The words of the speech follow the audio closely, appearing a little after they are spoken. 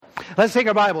Let's take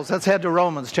our Bibles. Let's head to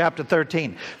Romans chapter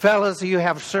 13. Fellas, you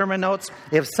have sermon notes.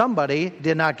 If somebody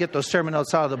did not get those sermon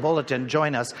notes out of the bulletin,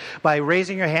 join us by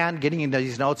raising your hand, getting into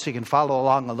these notes so you can follow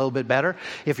along a little bit better.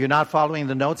 If you're not following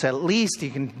the notes, at least you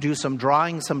can do some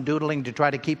drawing, some doodling to try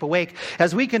to keep awake.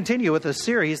 As we continue with the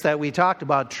series that we talked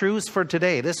about, Truths for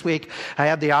Today. This week, I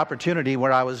had the opportunity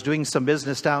where I was doing some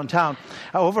business downtown.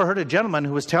 I overheard a gentleman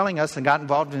who was telling us and got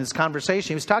involved in this conversation.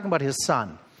 He was talking about his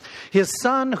son. His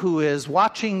son, who is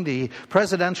watching the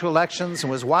presidential elections and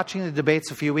was watching the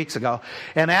debates a few weeks ago,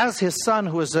 and as his son,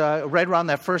 who was right around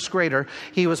that first grader,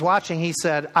 he was watching, he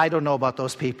said, I don't know about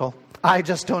those people. I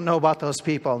just don't know about those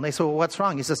people. And they said, well, what's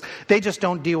wrong? He says, they just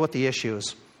don't deal with the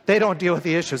issues. They don't deal with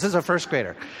the issues. This is a first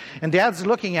grader. And Dad's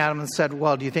looking at him and said,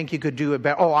 well, do you think you could do it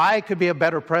better? Oh, I could be a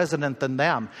better president than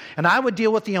them. And I would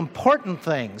deal with the important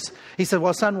things. He said,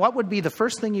 well, son, what would be the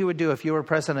first thing you would do if you were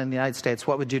president of the United States?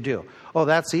 What would you do? Oh,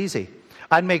 that's easy.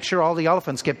 I'd make sure all the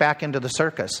elephants get back into the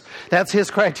circus. That's his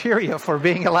criteria for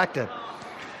being elected.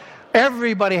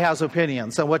 Everybody has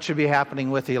opinions on what should be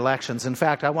happening with the elections. In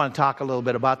fact, I want to talk a little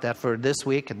bit about that for this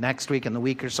week and next week and the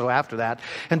week or so after that,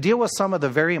 and deal with some of the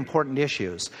very important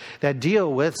issues that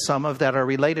deal with some of that are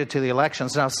related to the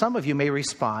elections. Now, some of you may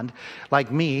respond,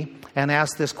 like me, and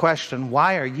ask this question,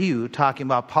 why are you talking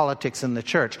about politics in the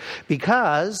church?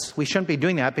 Because we shouldn't be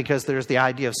doing that because there's the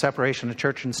idea of separation of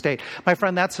church and state. My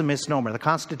friend, that's a misnomer. The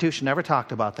Constitution never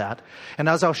talked about that. And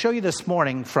as I'll show you this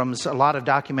morning from a lot of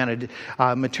documented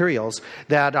material,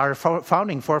 that our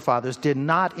founding forefathers did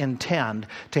not intend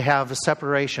to have a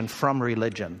separation from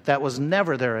religion. That was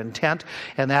never their intent,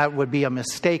 and that would be a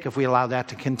mistake if we allow that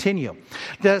to continue.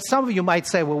 Some of you might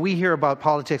say, well, we hear about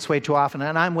politics way too often,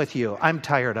 and I'm with you. I'm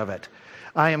tired of it.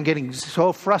 I am getting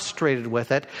so frustrated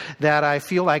with it that I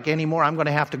feel like anymore I'm going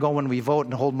to have to go when we vote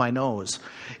and hold my nose.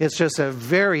 It's just a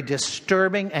very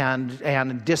disturbing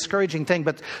and discouraging thing.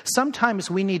 But sometimes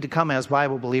we need to come as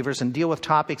Bible believers and deal with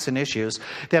topics and issues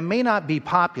that may not be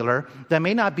popular, that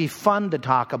may not be fun to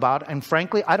talk about. And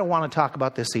frankly, I don't want to talk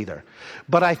about this either.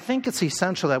 But I think it's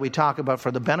essential that we talk about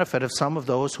for the benefit of some of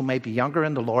those who may be younger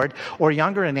in the Lord or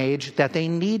younger in age, that they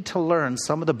need to learn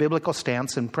some of the biblical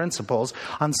stance and principles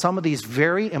on some of these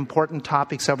very important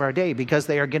topics of our day, because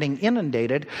they are getting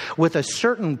inundated with a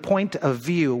certain point of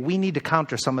view. We need to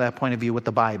counter some of that point of view with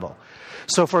the Bible.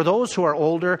 So for those who are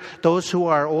older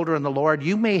in the Lord,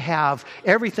 you may have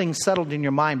everything settled in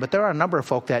your mind, but there are a number of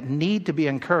folk that need to be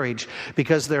encouraged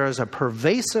because there is a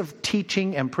pervasive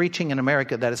teaching and preaching in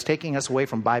America that is taking us away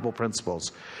from Bible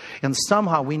principles. And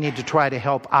somehow we need to try to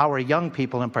help our young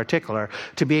people in particular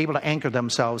to be able to anchor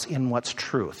themselves in what's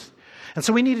truth. And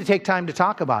so we need to take time to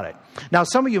talk about it. Now,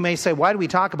 some of you may say, why do we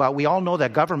talk about it? We all know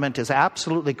that government is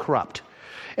absolutely corrupt.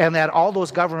 And that all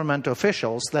those government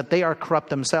officials, that they are corrupt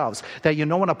themselves. That you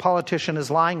know when a politician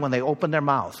is lying when they open their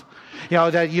mouth.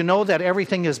 That you know that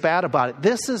everything is bad about it.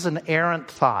 This is an errant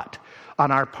thought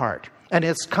on our part. And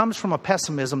it comes from a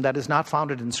pessimism that is not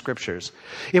founded in Scriptures.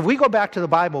 If we go back to the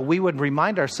Bible, we would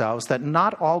remind ourselves that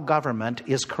not all government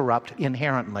is corrupt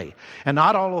inherently, and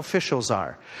not all officials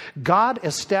are. God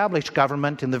established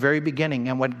government in the very beginning,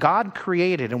 and what God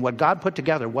created and what God put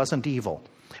together wasn't evil.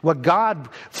 What God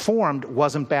formed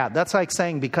wasn't bad. That's like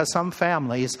saying because some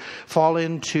families fall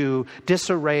into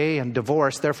disarray and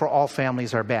divorce, therefore all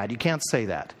families are bad. You can't say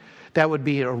that. That would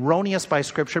be erroneous by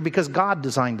Scripture because God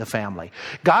designed the family.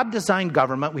 God designed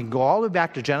government. We can go all the way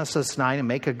back to Genesis 9 and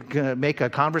make a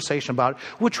conversation about it,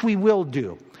 which we will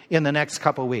do in the next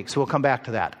couple of weeks. We'll come back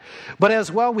to that. But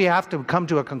as well, we have to come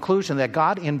to a conclusion that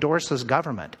God endorses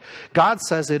government. God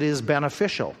says it is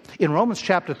beneficial. In Romans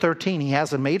chapter 13, he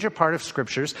has a major part of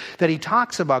Scriptures that he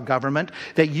talks about government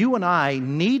that you and I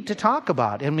need to talk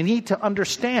about, and we need to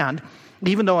understand.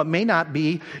 Even though it may not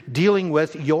be dealing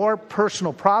with your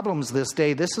personal problems this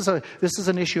day, this is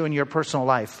an issue in your personal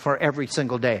life for every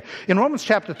single day. In Romans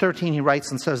chapter 13, he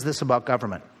writes and says this about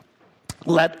government.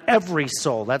 Let every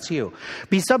soul, that's you,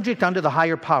 be subject unto the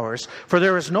higher powers, for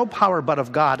there is no power but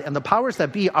of God, and the powers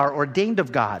that be are ordained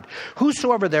of God.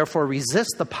 Whosoever therefore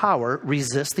resists the power,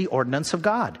 resists the ordinance of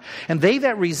God. And they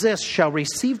that resist shall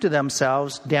receive to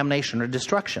themselves damnation or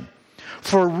destruction.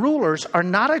 For rulers are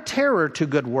not a terror to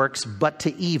good works, but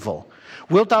to evil.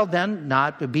 Wilt thou then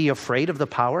not be afraid of the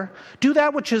power? Do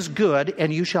that which is good,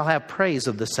 and you shall have praise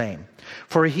of the same.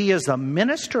 For he is a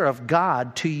minister of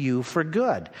God to you for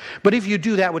good. But if you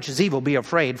do that which is evil, be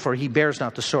afraid, for he bears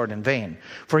not the sword in vain.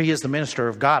 For he is the minister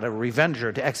of God, a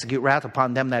revenger to execute wrath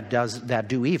upon them that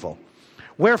do evil.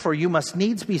 Wherefore you must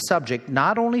needs be subject,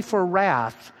 not only for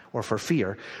wrath or for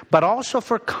fear, but also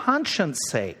for conscience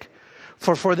sake.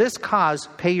 For this cause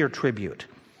pay your tribute.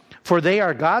 For they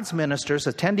are God's ministers,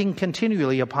 attending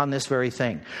continually upon this very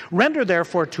thing. Render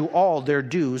therefore to all their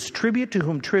dues, tribute to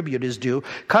whom tribute is due,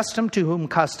 custom to whom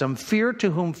custom, fear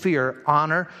to whom fear,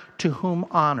 honor to whom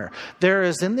honor. There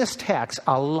is in this text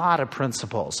a lot of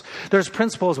principles. There's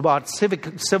principles about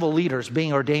civil leaders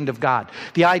being ordained of God.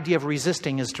 The idea of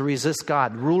resisting is to resist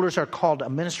God. Rulers are called a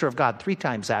minister of God 3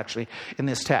 times actually in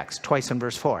this text, twice in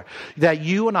verse 4. That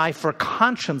you and I, for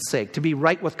conscience sake, to be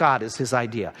right with God is his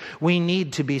idea. We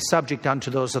need to be subject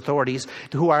unto those authorities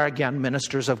who are, again,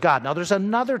 ministers of God. Now, there's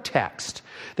another text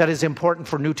that is important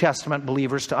for New Testament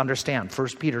believers to understand. 1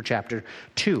 Peter chapter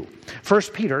 2. 1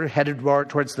 Peter, headed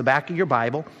towards the back of your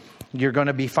Bible, you're going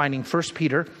to be finding 1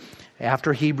 Peter.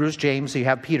 After Hebrews, James, you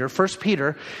have Peter. 1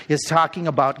 Peter is talking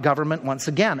about government once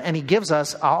again, and he gives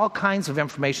us all kinds of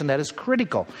information that is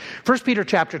critical. 1 Peter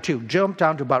chapter 2, jump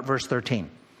down to about verse 13.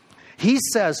 He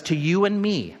says to you and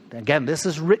me, again, this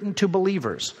is written to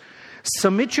believers,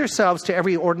 submit yourselves to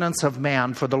every ordinance of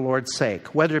man for the Lord's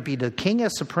sake, whether it be to the king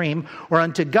as supreme, or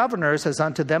unto governors as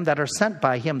unto them that are sent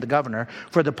by him, the governor,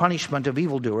 for the punishment of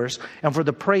evildoers, and for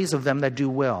the praise of them that do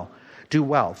well.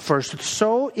 For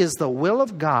so is the will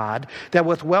of God, that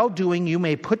with well-doing you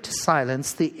may put to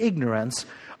silence the ignorance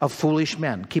of foolish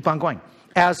men. Keep on going.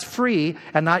 As free,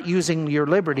 and not using your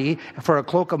liberty for a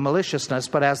cloak of maliciousness,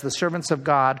 but as the servants of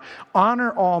God,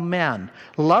 honor all men,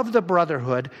 love the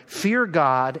brotherhood, fear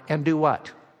God, and do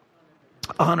what?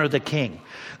 Honor the king.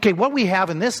 Okay, what we have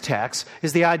in this text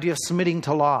is the idea of submitting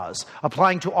to laws,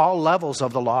 applying to all levels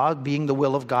of the law, being the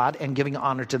will of God, and giving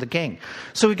honor to the king.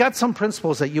 So we've got some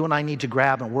principles that you and I need to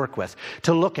grab and work with,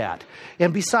 to look at.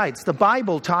 And besides, the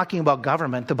Bible talking about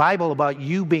government, the Bible about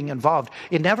you being involved,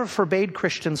 it never forbade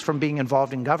Christians from being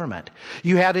involved in government.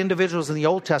 You had individuals in the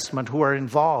Old Testament who are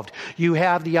involved. You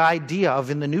have the idea of,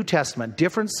 in the New Testament,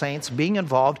 different saints being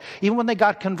involved. Even when they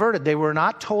got converted, they were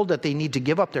not told that they need to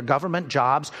give up their government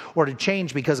jobs or to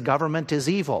change because government is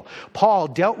evil. Paul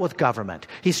dealt with government.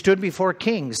 He stood before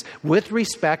kings with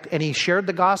respect, and he shared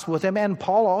the gospel with them. And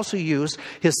Paul also used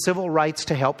his civil rights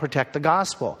to help protect the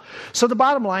gospel. So the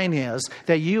bottom line is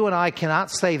that you and I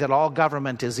cannot say that all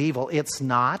government is evil. It's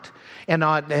not. And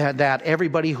not that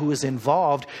everybody who is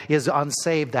involved is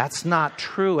unsaved. That's not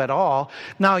true at all.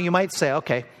 Now, you might say,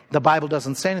 okay, the Bible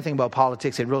doesn't say anything about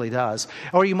politics. It really does.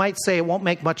 Or you might say it won't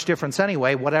make much difference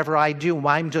anyway. Whatever I do,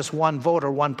 I'm just one vote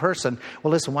or one person.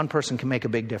 Well, listen, one person can make a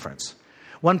big difference.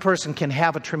 One person can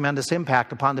have a tremendous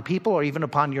impact upon the people, or even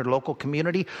upon your local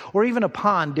community, or even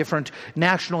upon different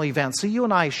national events. So you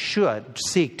and I should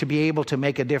seek to be able to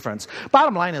make a difference.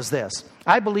 Bottom line is this.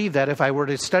 I believe that if I were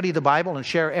to study the Bible and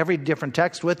share every different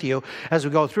text with you as we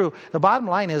go through, the bottom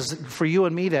line is for you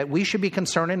and me that we should be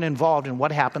concerned and involved in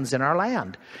what happens in our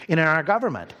land, in our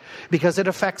government, because it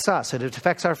affects us. It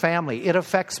affects our family. It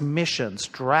affects missions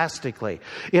drastically.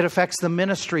 It affects the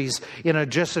ministries in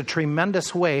just a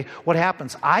tremendous way. What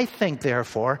happens? I think,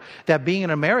 therefore, that being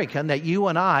an American, that you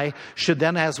and I should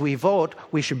then, as we vote,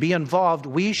 we should be involved.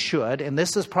 We should, and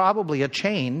this is probably a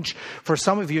change for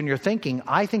some of you in your thinking,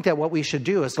 I think that what we should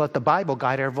do is let the Bible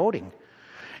guide our voting.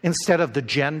 Instead of the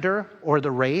gender or the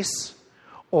race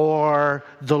or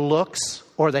the looks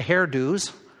or the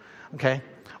hairdos, okay,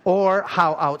 or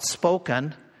how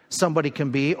outspoken somebody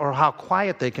can be or how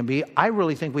quiet they can be, I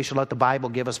really think we should let the Bible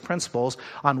give us principles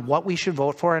on what we should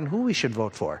vote for and who we should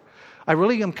vote for. I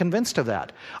really am convinced of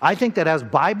that. I think that as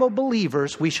Bible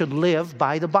believers, we should live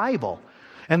by the Bible.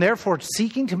 And therefore,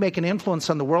 seeking to make an influence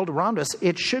on the world around us,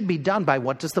 it should be done by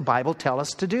what does the Bible tell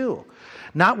us to do.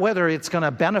 Not whether it's going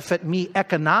to benefit me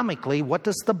economically. What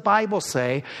does the Bible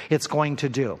say it's going to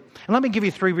do? And let me give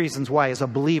you 3 reasons why, as a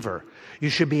believer, you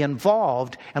should be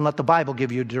involved and let the Bible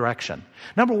give you direction.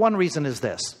 Number 1 reason is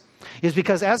this. Is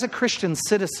because as a Christian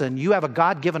citizen, you have a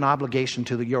God-given obligation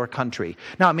to your country.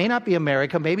 Now, it may not be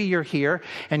America. Maybe you're here,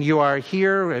 and you are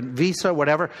here, and visa,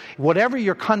 whatever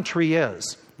your country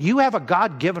is. You have a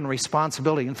God-given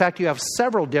responsibility. In fact, you have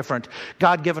several different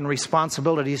God-given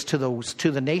responsibilities to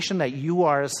the nation that you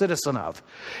are a citizen of.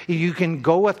 You can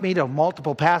go with me to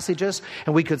multiple passages,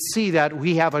 and we could see that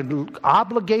we have an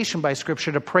obligation by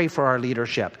Scripture to pray for our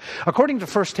leadership. According to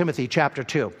 1 Timothy chapter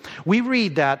 2, we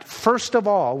read that, first of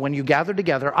all, when you gather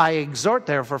together, I exhort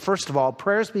therefore, first of all,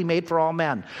 prayers be made for all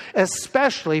men,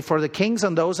 especially for the kings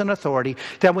and those in authority,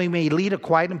 that we may lead a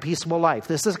quiet and peaceable life.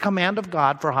 This is a command of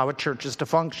God for how a church is to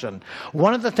function. function.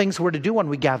 One of the things we're to do when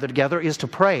we gather together is to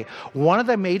pray. One of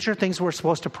the major things we're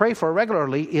supposed to pray for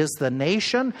regularly is the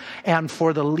nation and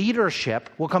for the leadership.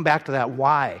 We'll come back to that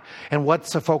why and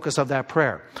what's the focus of that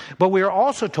prayer. But we are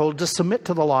also told to submit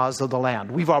to the laws of the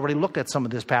land. We've already looked at some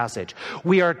of this passage.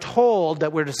 We are told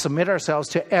that we're to submit ourselves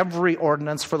to every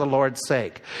ordinance for the Lord's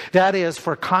sake. That is,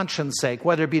 for conscience sake,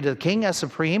 whether it be to the king as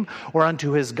supreme or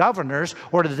unto his governors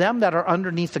or to them that are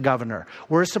underneath the governor.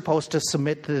 We're supposed to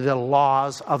submit to the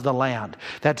laws of the land.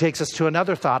 That takes us to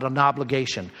another thought, an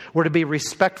obligation. We're to be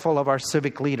respectful of our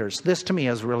civic leaders. This to me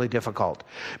is really difficult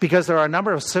because there are a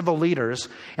number of civil leaders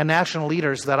and national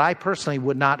leaders that I personally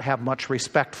would not have much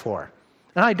respect for.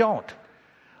 And I don't.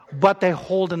 But they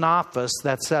hold an office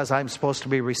that says I'm supposed to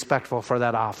be respectful for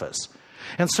that office.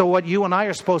 And so what you and I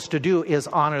are supposed to do is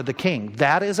honor the king.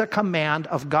 That is a command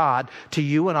of God to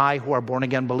you and I who are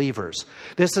born-again believers.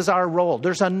 This is our role.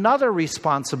 There's another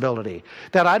responsibility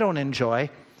that I don't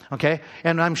enjoy, okay?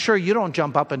 And I'm sure you don't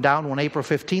jump up and down when April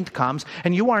 15th comes,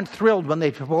 and you aren't thrilled when they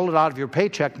pull it out of your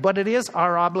paycheck, but it is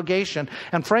our obligation,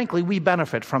 and frankly, we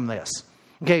benefit from this.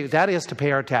 Okay, that is to pay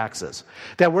our taxes.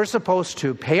 That we're supposed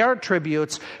to pay our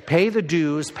tributes, pay the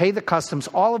dues, pay the customs.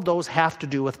 All of those have to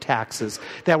do with taxes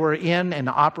that were in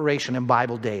operation in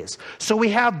Bible days. So we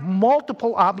have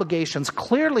multiple obligations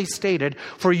clearly stated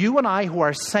for you and I who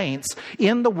are saints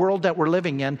in the world that we're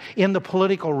living in the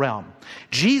political realm.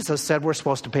 Jesus said we're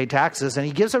supposed to pay taxes, and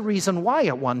he gives a reason why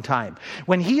at one time.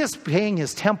 When he is paying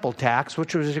his temple tax,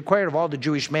 which was required of all the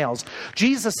Jewish males,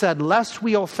 Jesus said, lest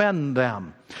we offend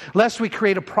them, lest we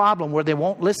create a problem where they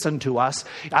won't listen to us,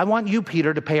 I want you,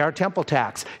 Peter, to pay our temple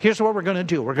tax. Here's what we're going to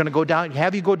do. We're going to go down,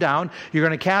 have you go down, you're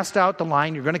going to cast out the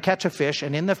line, you're going to catch a fish,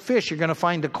 and in the fish you're going to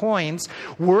find the coins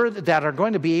that are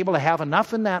going to be able to have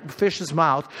enough in that fish's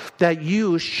mouth that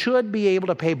you should be able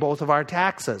to pay both of our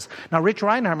taxes. Now, Rich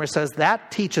Reinheimer says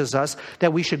that teaches us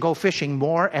that we should go fishing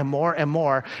more and more and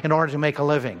more in order to make a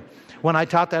living. When I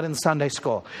taught that in Sunday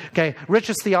school. Okay,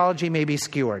 Rich's theology may be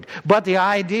skewered, but the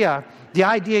idea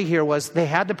here was they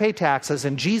had to pay taxes,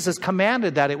 and Jesus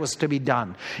commanded that it was to be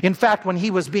done. In fact, when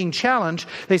he was being challenged,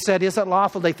 they said, is it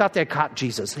lawful? They thought they had caught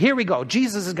Jesus. Here we go.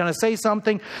 Jesus is going to say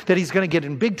something that he's going to get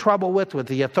in big trouble with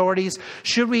the authorities.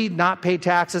 Should we not pay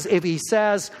taxes? If he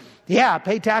says, yeah,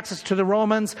 pay taxes to the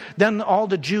Romans, then all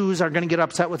the Jews are going to get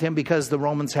upset with him because the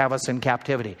Romans have us in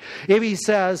captivity. If he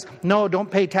says, no, don't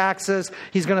pay taxes,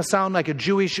 he's going to sound like a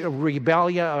Jewish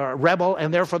rebel,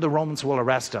 and therefore the Romans will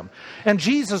arrest him. And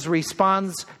Jesus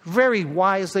responds very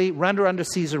wisely, render unto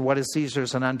Caesar what is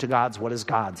Caesar's, and unto God's what is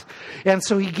God's. And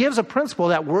so he gives a principle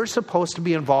that we're supposed to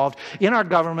be involved in our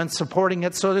government, supporting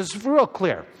it, so it's real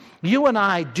clear. You and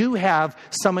I do have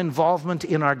some involvement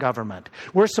in our government.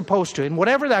 We're supposed to, and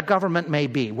whatever that government may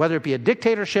be, whether it be a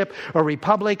dictatorship or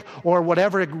republic or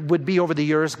whatever it would be over the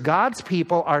years, God's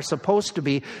people are supposed to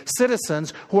be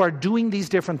citizens who are doing these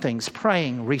different things,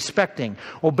 praying, respecting,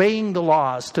 obeying the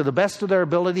laws to the best of their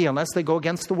ability unless they go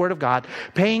against the Word of God,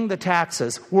 paying the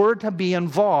taxes. We're to be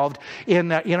involved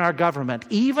in our government,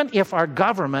 even if our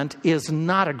government is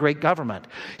not a great government.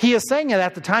 He is saying it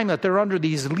at the time that they're under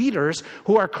these leaders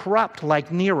who are corrupt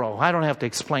like Nero. I don't have to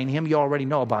explain him. You already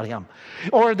know about him.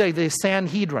 Or the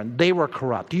Sanhedrin. They were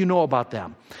corrupt. You know about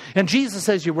them. And Jesus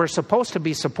says we're supposed to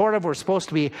be supportive. We're supposed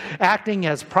to be acting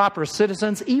as proper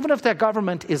citizens, even if that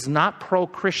government is not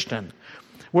pro-Christian.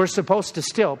 We're supposed to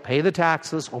still pay the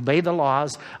taxes, obey the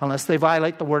laws, unless they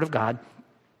violate the Word of God,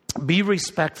 be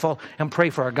respectful, and pray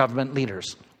for our government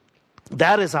leaders.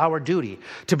 That is our duty,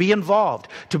 to be involved,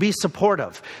 to be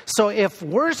supportive. So if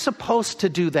we're supposed to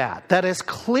do that, that is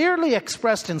clearly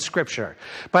expressed in Scripture,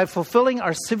 by fulfilling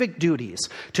our civic duties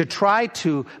to try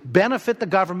to benefit the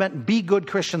government and be good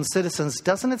Christian citizens,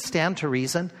 doesn't it stand to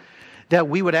reason that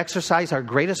we would exercise our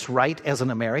greatest right as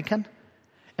an American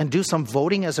and do some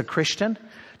voting as a Christian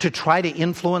to try to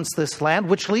influence this land?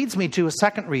 Which leads me to a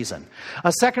second reason.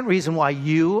 A second reason why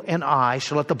you and I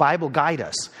should let the Bible guide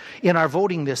us in our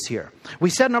voting this year.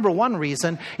 We said number one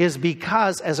reason is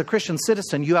because as a Christian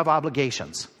citizen, you have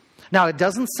obligations. Now, it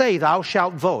doesn't say thou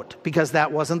shalt vote, because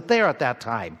that wasn't there at that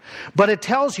time. But it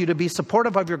tells you to be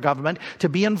supportive of your government, to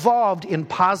be involved in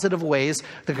positive ways.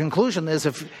 The conclusion is,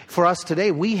 for us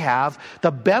today, we have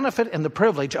the benefit and the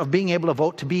privilege of being able to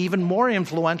vote to be even more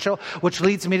influential, which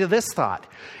leads me to this thought.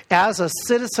 As a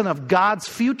citizen of God's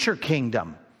future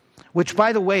kingdom, which,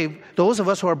 by the way, those of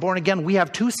us who are born again, we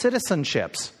have two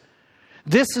citizenships.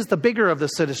 This is the bigger of the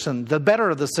citizen, the better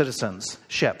of the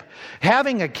citizenship.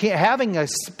 Having a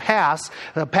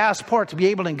passport to be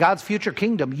able in God's future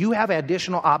kingdom, you have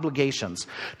additional obligations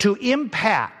to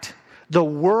impact the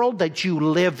world that you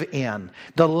live in,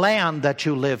 the land that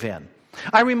you live in.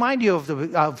 I remind you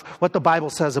of what the Bible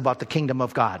says about the kingdom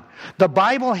of God. The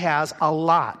Bible has a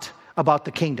lot about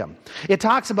the kingdom. It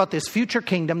talks about this future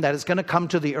kingdom that is going to come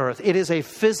to the earth. It is a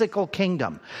physical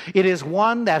kingdom. It is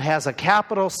one that has a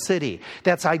capital city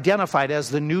that's identified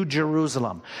as the New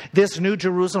Jerusalem. This New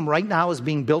Jerusalem right now is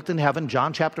being built in heaven.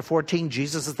 John chapter 14,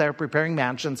 Jesus is there preparing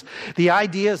mansions. The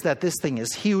idea is that this thing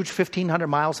is huge, 1,500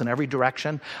 miles in every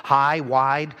direction, high,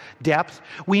 wide, depth.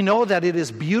 We know that it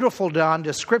is beautiful beyond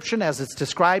description as it's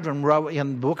described in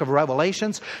the book of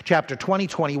Revelations, chapter 20,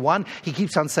 21. He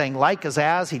keeps on saying like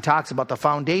as. He talks about the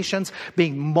foundations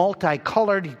being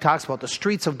multicolored. He talks about the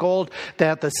streets of gold,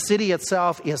 that the city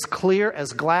itself is clear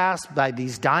as glass by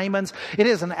these diamonds. It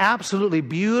is an absolutely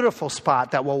beautiful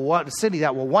spot city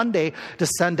that will one day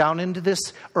descend down into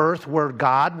this earth where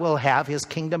God will have his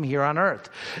kingdom here on earth.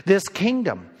 This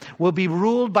kingdom will be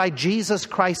ruled by Jesus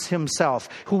Christ himself,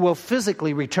 who will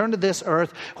physically return to this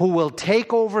earth, who will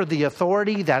take over the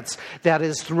authority that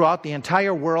is throughout the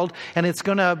entire world. And it's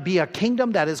going to be a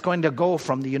kingdom that is going to go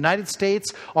from the United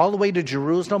States all the way to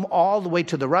Jerusalem, all the way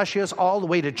to the Russias, all the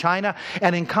way to China,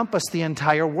 and encompass the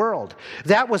entire world.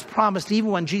 That was promised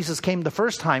even when Jesus came the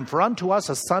first time. For unto us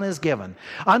a son is given.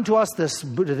 Unto us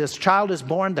this child is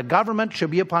born. The government shall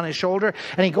be upon his shoulder.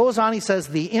 And he goes on, he says,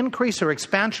 the increase or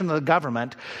expansion of the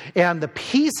government and the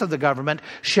peace of the government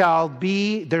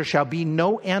there shall be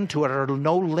no end to it or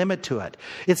no limit to it.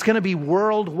 It's going to be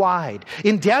worldwide.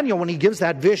 In Daniel, when he gives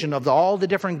that vision of all the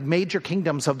different major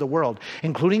kingdoms of the world,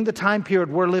 including the time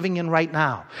period we're living in right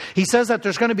now, he says that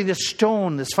there's going to be this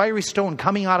stone, this fiery stone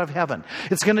coming out of heaven.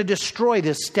 It's going to destroy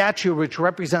this statue which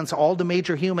represents all the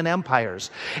major human empires.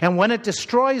 And when it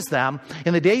destroys them,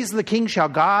 in the days of the king shall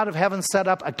God of heaven set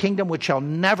up a kingdom which shall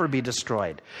never be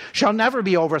destroyed, shall never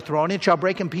be overthrown. It shall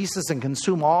break in pieces and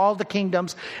consume all the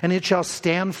kingdoms, and it shall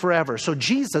stand forever. So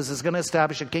Jesus is going to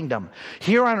establish a kingdom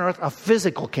here on earth, a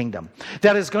physical kingdom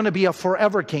that is going to be a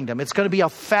forever kingdom. It's going to be a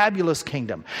fabulous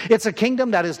kingdom. It's a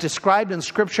kingdom that is described in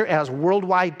Scripture as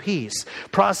worldwide peace,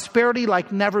 prosperity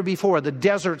like never before, the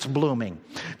deserts blooming,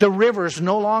 the rivers.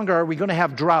 No longer are we going to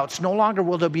have droughts. No longer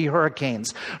will there be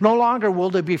hurricanes. No longer will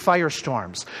there be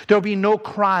firestorms. There will be no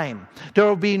crime. There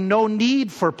will be no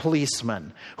need for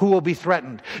policemen who will be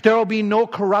threatened. There will be no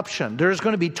corruption. There's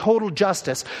going to be total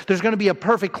justice. There's going to be a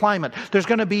perfect climate. There's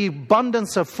going to be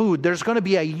abundance of food. There's going to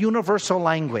be a universal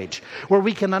language where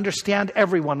we can understand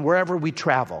everyone wherever we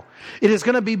travel. It is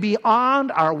going to be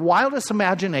beyond our wildest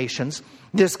imaginations.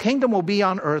 This kingdom will be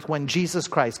on earth when Jesus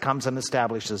Christ comes and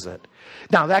establishes it.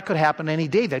 Now, that could happen any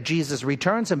day that Jesus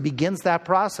returns and begins that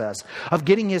process of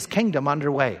getting his kingdom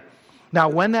underway. Now,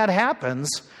 when that happens,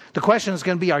 the question is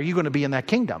going to be, are you going to be in that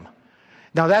kingdom?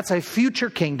 Now, that's a future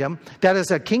kingdom. That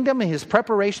is a kingdom in his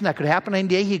preparation that could happen any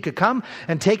day. He could come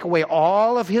and take away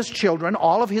all of his children,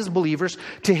 all of his believers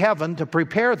to heaven to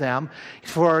prepare them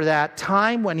for that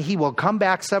time when he will come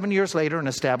back 7 years later and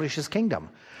establish his kingdom.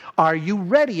 Are you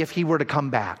ready if he were to come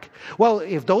back? Well,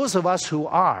 if those of us who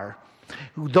have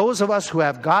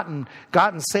gotten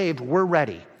saved, we're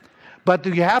ready. But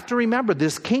you have to remember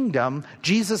this kingdom,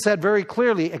 Jesus said very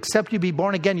clearly, except you be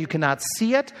born again, you cannot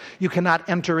see it, you cannot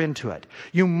enter into it.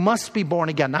 You must be born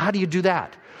again. Now, how do you do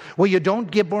that? Well, you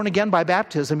don't get born again by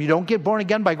baptism. You don't get born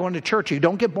again by going to church. You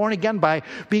don't get born again by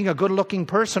being a good-looking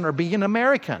person or being an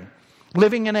American,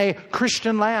 living in a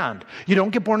Christian land. You don't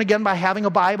get born again by having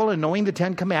a Bible and knowing the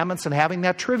 10 Commandments and having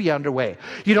that trivia underway.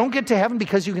 You don't get to heaven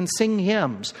because you can sing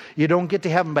hymns. You don't get to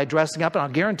heaven by dressing up. And I'll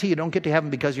guarantee you don't get to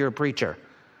heaven because you're a preacher.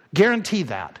 Guarantee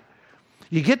that.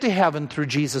 You get to heaven through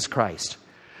Jesus Christ.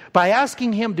 By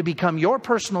asking him to become your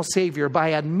personal Savior,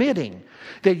 by admitting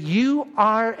that you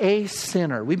are a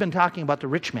sinner. We've been talking about the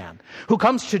rich man who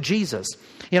comes to Jesus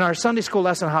in our Sunday school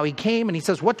lesson, how he came and he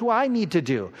says, what do I need to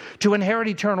do to inherit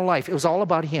eternal life? It was all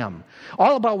about him,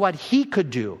 all about what he could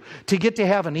do to get to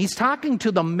heaven. He's talking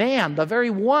to the man, the very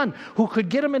one who could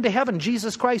get him into heaven,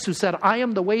 Jesus Christ, who said, I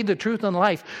am the way, the truth, and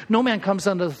life. No man comes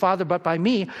unto the Father but by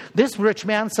me. This rich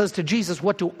man says to Jesus,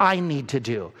 what do I need to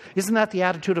do? Isn't that the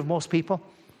attitude of most people?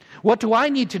 What do I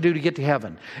need to do to get to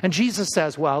heaven? And Jesus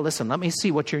says, well, listen, let me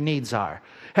see what your needs are.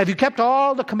 Have you kept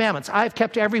all the commandments? I've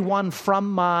kept every one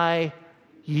from my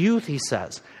youth, he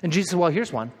says. And Jesus says, well,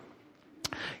 here's one.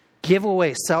 Give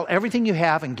away, sell everything you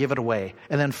have and give it away,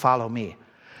 and then follow me.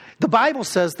 The Bible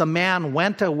says the man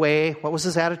went away, what was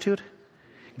his attitude?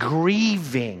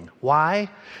 Grieving. Why?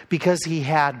 Because he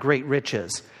had great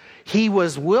riches. He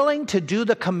was willing to do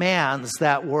the commands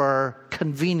that were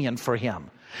convenient for him.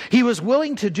 He was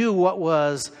willing to do what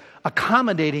was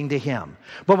accommodating to him.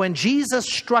 But when Jesus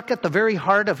struck at the very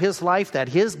heart of his life that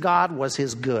his God was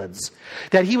his goods,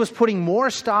 that he was putting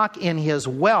more stock in his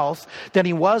wealth than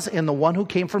he was in the one who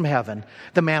came from heaven,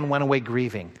 the man went away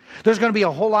grieving. There's going to be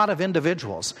a whole lot of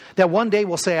individuals that one day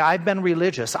will say, I've been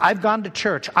religious, I've gone to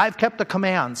church, I've kept the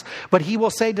commands. But he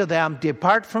will say to them,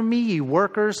 depart from me, ye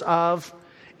workers of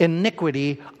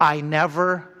iniquity, I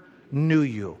never knew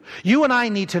you. You and I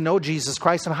need to know Jesus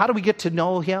Christ. And how do we get to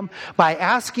know him? By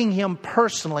asking him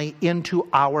personally into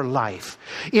our life.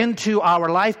 Into our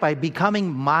life by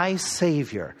becoming my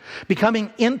Savior. Becoming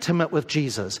intimate with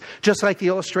Jesus. Just like the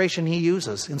illustration he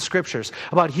uses in scriptures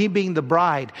about he being the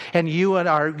bride and you and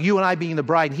I being the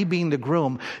bride, he being the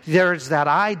groom. There's that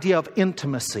idea of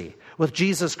intimacy with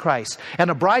Jesus Christ. And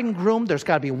a bride and groom, there's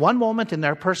got to be one moment in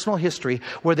their personal history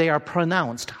where they are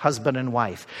pronounced husband and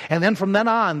wife. And then from then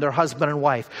on, they're husband and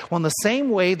wife. Well, in the same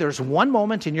way, there's one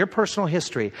moment in your personal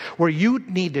history where you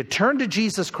need to turn to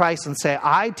Jesus Christ and say,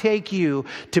 I take you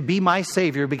to be my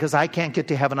Savior because I can't get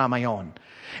to heaven on my own.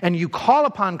 And you call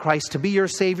upon Christ to be your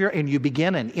Savior and you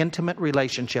begin an intimate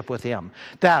relationship with him.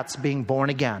 That's being born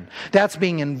again. That's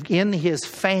being in his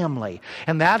family.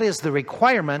 And that is the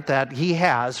requirement that he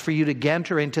has for you to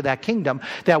enter into that kingdom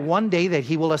that one day that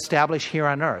he will establish here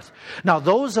on earth. Now,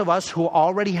 those of us who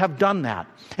already have done that,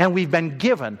 and we've been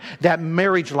given that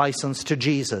marriage license to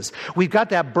Jesus. We've got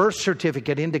that birth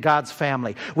certificate into God's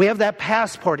family. We have that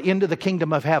passport into the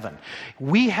kingdom of heaven.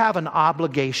 We have an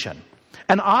obligation.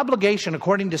 An obligation,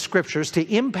 according to scriptures, to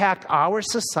impact our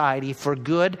society for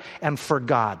good and for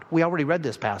God. We already read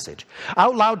this passage.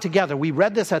 Out loud together, we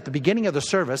read this at the beginning of the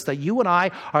service, that you and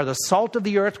I are the salt of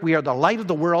the earth. We are the light of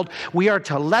the world. We are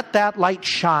to let that light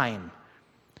shine.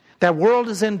 That world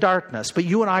is in darkness, but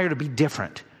you and I are to be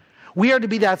different. We are to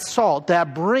be that salt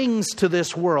that brings to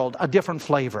this world a different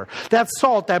flavor. That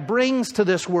salt that brings to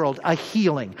this world a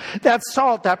healing. That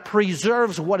salt that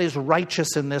preserves what is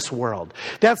righteous in this world.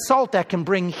 That salt that can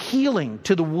bring healing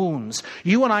to the wounds.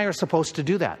 You and I are supposed to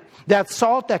do that. That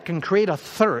salt that can create a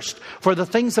thirst for the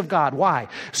things of God. Why?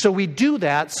 So we do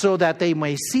that so that they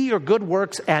may see your good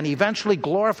works and eventually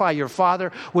glorify your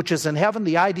Father which is in heaven.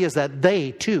 The idea is that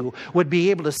they too would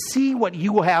be able to see what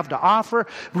you have to offer,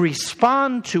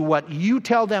 respond to what you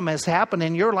tell them has happened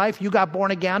in your life. You got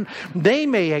born again. They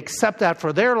may accept that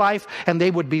for their life and they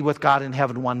would be with God in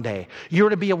heaven one day. You're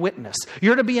to be a witness.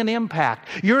 You're to be an impact.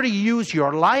 You're to use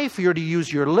your life. You're to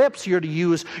use your lips. You're to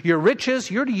use your riches.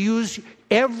 You're to use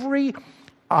every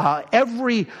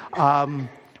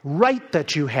right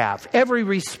that you have, every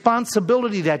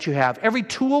responsibility that you have, every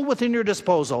tool within your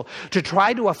disposal to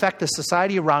try to affect the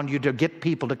society around you to get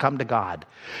people to come to God.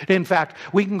 In fact,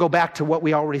 we can go back to what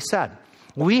we already said.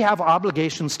 We have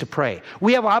obligations to pray.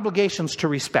 We have obligations to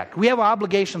respect. We have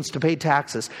obligations to pay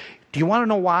taxes. Do you want to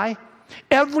know why?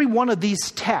 Every one of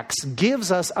these texts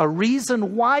gives us a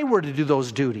reason why we're to do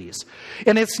those duties.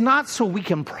 And it's not so we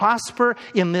can prosper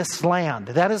in this land.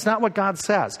 That is not what God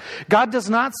says. God does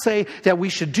not say that we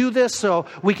should do this so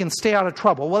we can stay out of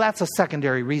trouble. Well, that's a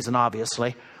secondary reason,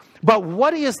 obviously. But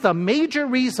what is the major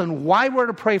reason why we're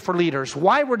to pray for leaders?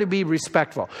 Why we're to be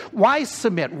respectful? Why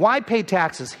submit? Why pay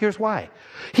taxes? Here's why.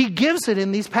 He gives it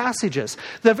in these passages.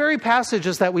 The very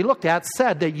passages that we looked at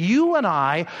said that you and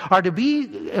I are to be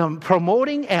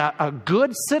promoting a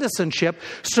good citizenship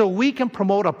so we can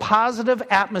promote a positive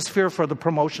atmosphere for the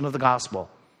promotion of the gospel.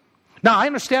 Now, I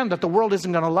understand that the world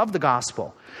isn't going to love the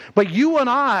gospel, but you and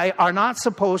I are not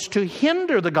supposed to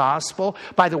hinder the gospel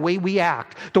by the way we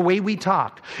act, the way we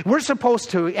talk. We're supposed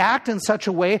to act in such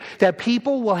a way that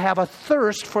people will have a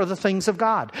thirst for the things of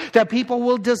God, that people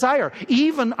will desire,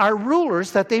 even our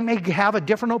rulers, that they may have a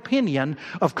different opinion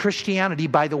of Christianity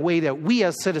by the way that we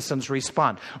as citizens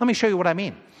respond. Let me show you what I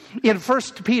mean. In 1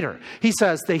 Peter, he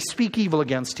says, they speak evil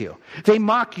against you. They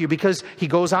mock you because he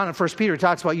goes on in 1 Peter, he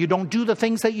talks about you don't do the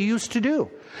things that you used to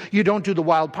do. You don't do the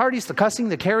wild parties, the cussing,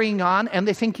 the carrying on, and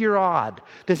they think you're odd.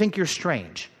 They think you're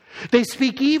strange. They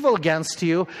speak evil against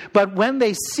you, but when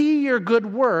they see your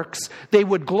good works, they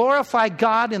would glorify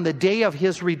God in the day of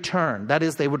his return. That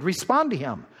is, they would respond to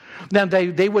him. Then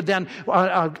they would then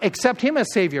accept him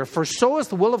as Savior. For so is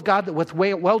the will of God that with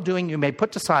well-doing you may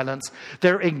put to silence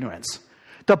their ignorance.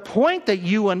 The point that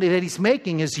he's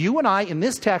making is you and I in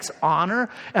this text honor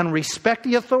and respect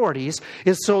the authorities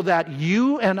is so that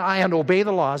you and I and obey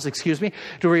the laws, to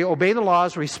obey the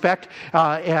laws, respect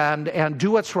and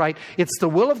do what's right. It's the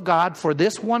will of God for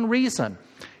this one reason,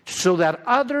 so that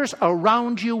others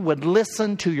around you would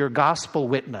listen to your gospel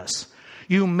witness.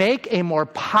 You make a more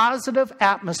positive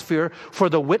atmosphere for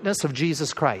the witness of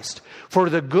Jesus Christ, for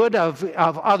the good of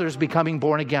others becoming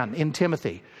born again. In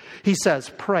Timothy, he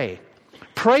says, pray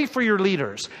Pray for your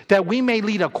leaders, that we may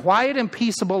lead a quiet and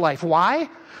peaceable life. Why?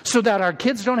 So that our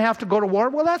kids don't have to go to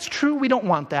war? Well, that's true. We don't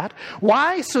want that.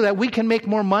 Why? So that we can make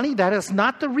more money? That is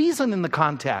not the reason in the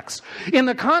context. In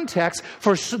the context,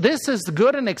 for this is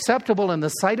good and acceptable in the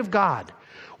sight of God.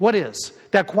 What is?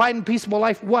 That quiet and peaceable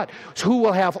life? What? Who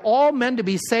will have all men to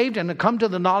be saved and to come to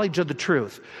the knowledge of the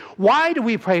truth. Why do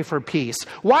we pray for peace?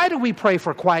 Why do we pray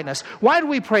for quietness? Why do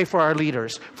we pray for our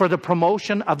leaders? For the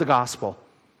promotion of the gospel.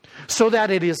 So that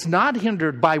it is not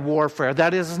hindered by warfare,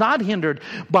 that it is not hindered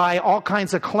by all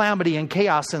kinds of calamity and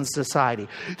chaos in society.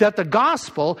 That the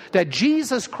gospel, that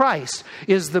Jesus Christ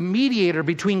is the mediator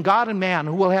between God and man,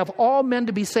 who will have all men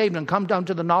to be saved and come down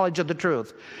to the knowledge of the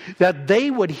truth. That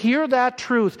they would hear that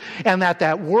truth and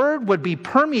that word would be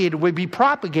permeated, would be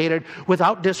propagated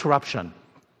without disruption.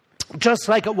 Just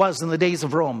like it was in the days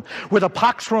of Rome, where the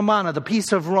Pax Romana, the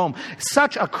peace of Rome,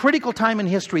 such a critical time in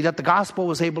history that the gospel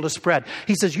was able to spread.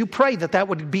 He says, you pray that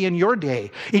would be in your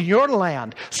day, in your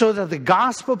land, so that the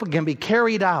gospel can be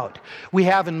carried out. We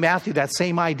have in Matthew that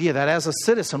same idea, that as a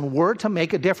citizen, we're to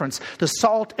make a difference, the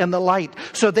salt and the light,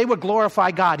 so they would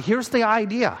glorify God. Here's the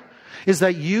idea. Is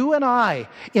that you and I,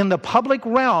 in the public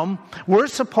realm, we're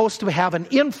supposed to have an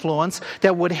influence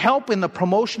that would help in the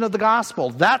promotion of the gospel.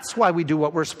 That's why we do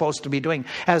what we're supposed to be doing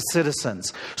as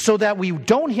citizens. So that we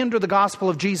don't hinder the gospel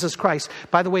of Jesus Christ.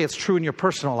 By the way, it's true in your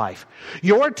personal life.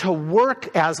 You're to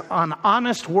work as an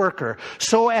honest worker,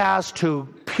 so as to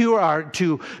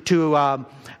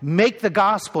make the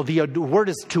gospel, the word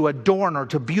is to adorn or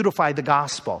to beautify the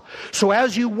gospel. So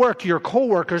as you work, your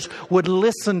co-workers would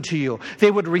listen to you. They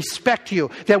would respect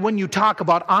you. That when you talk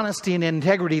about honesty and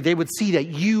integrity, they would see that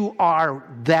you are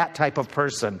that type of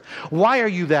person. Why are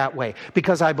you that way?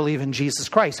 Because I believe in Jesus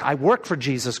Christ. I work for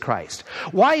Jesus Christ.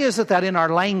 Why is it that in our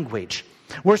language,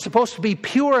 we're supposed to be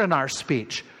pure in our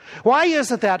speech? Why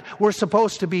is it that we're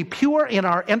supposed to be pure in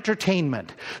our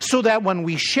entertainment, so that when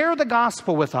we share the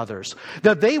gospel with others,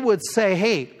 that they would say,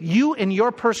 hey, you in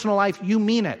your personal life, you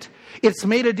mean it. It's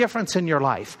made a difference in your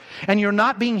life, and you're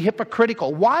not being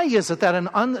hypocritical. Why is it that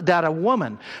that a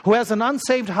woman who has an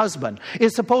unsaved husband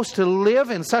is supposed to live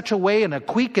in such a way, in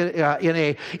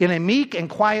a meek and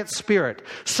quiet spirit,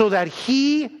 so that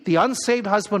he, the unsaved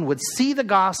husband, would see the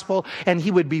gospel and he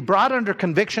would be brought under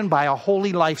conviction by a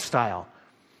holy lifestyle?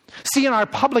 See, in our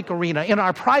public arena, in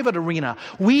our private arena,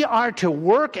 we are to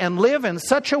work and live in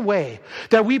such a way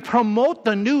that we promote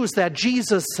the news that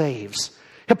Jesus saves.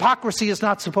 Hypocrisy is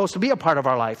not supposed to be a part of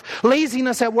our life.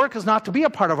 Laziness at work is not to be a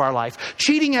part of our life.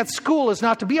 Cheating at school is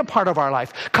not to be a part of our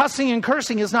life. Cussing and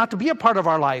cursing is not to be a part of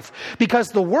our life.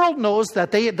 Because the world knows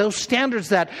that those standards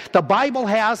that the Bible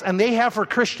has and they have for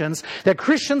Christians, that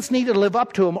Christians need to live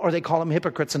up to them, or they call them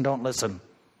hypocrites and don't listen.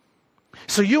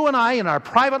 So you and I, in our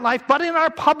private life, but in our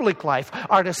public life,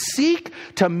 are to seek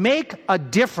to make a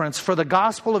difference for the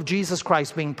gospel of Jesus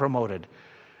Christ being promoted.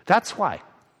 That's why.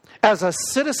 As a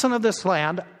citizen of this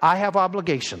land, I have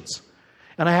obligations.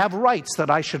 And I have rights that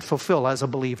I should fulfill as a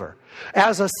believer.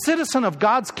 As a citizen of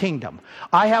God's kingdom,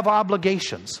 I have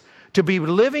obligations to be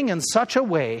living in such a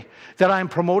way that I'm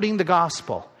promoting the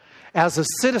gospel. As a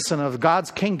citizen of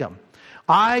God's kingdom,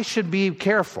 I should be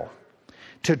careful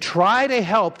to try to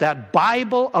help that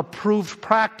Bible-approved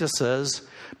practices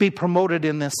be promoted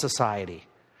in this society.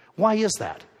 Why is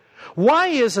that? Why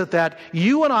is it that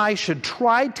you and I should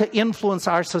try to influence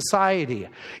our society,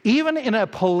 even in a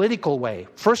political way?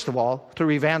 First of all, through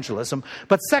evangelism.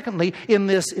 But secondly, in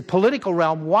this political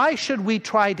realm, why should we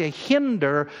try to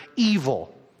hinder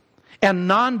evil and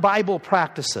non-Bible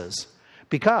practices?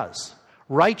 Because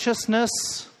righteousness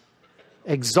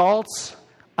exalts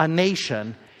a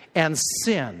nation, and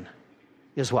sin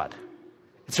is what?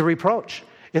 It's a reproach.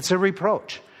 It's a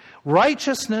reproach.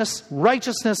 Righteousness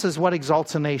is what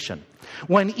exalts a nation.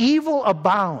 When evil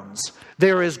abounds,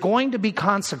 there is going to be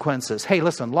consequences. Hey,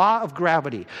 listen, law of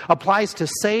gravity applies to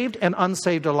saved and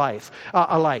unsaved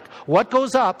alike. What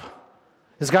goes up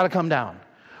has got to come down.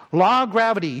 Law of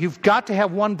gravity, you've got to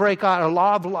have one break out, a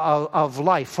law of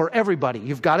life for everybody.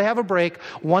 You've got to have a break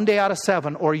 1 day out of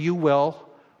 7 or you will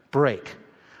break.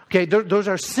 Okay, those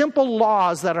are simple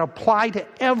laws that apply to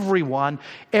everyone,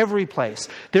 every place.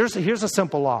 Here's a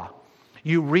simple law.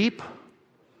 You reap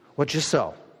what you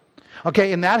sow.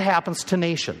 Okay, and that happens to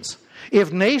nations.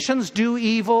 If nations do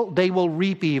evil, they will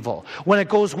reap evil. When it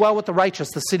goes well with the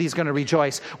righteous, the city is going to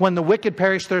rejoice. When the wicked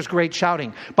perish, there's great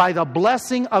shouting. By the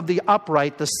blessing of the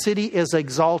upright, the city is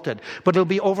exalted, but it'll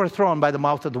be overthrown by the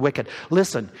mouth of the wicked.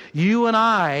 Listen, you and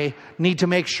I need to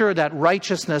make sure that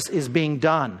righteousness is being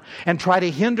done and try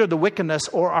to hinder the wickedness,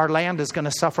 or our land is going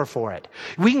to suffer for it.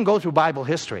 We can go through Bible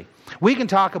history. We can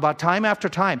talk about time after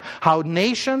time how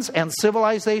nations and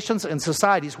civilizations and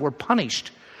societies were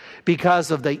punished because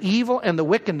of the evil and the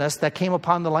wickedness that came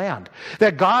upon the land.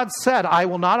 That God said, I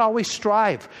will not always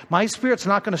strive. My spirit's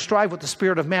not going to strive with the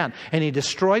spirit of man. And he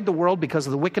destroyed the world because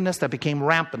of the wickedness that became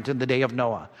rampant in the day of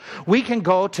Noah. We can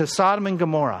go to Sodom and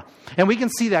Gomorrah, and we can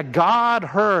see that God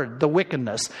heard the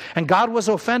wickedness, and God was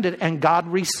offended, and God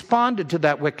responded to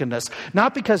that wickedness.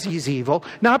 Not because he's evil,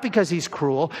 not because he's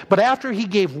cruel, but after he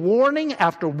gave warning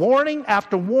after warning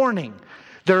after warning,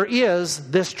 there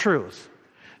is this truth.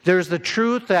 There's the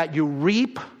truth that you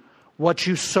reap what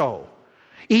you sow.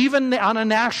 Even on a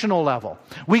national level,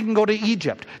 we can go to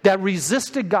Egypt, that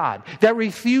resisted God, that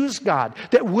refused God,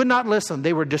 that would not listen.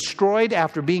 They were destroyed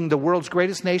after being the world's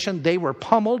greatest nation. They were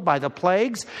pummeled by the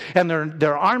plagues, and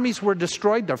their armies were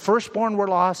destroyed. Their firstborn were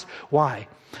lost. Why?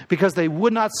 Because they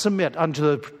would not submit unto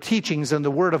the teachings and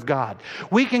the word of God.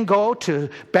 We can go to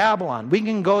Babylon. We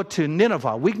can go to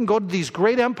Nineveh. We can go to these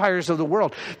great empires of the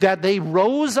world that they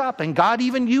rose up, and God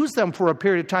even used them for a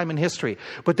period of time in history.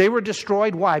 But they were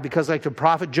destroyed. Why? Because like the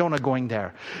prophet Jonah going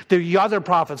there. The other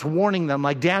prophets warning them,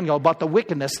 like Daniel, about the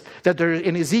wickedness that there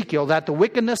in Ezekiel, that the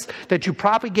wickedness that you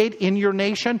propagate in your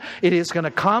nation, it is going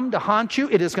to come to haunt you.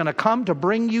 It is going to come to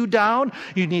bring you down.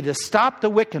 You need to stop the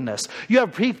wickedness. You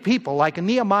have people like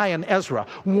Nehemiah and Ezra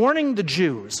warning the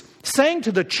Jews, saying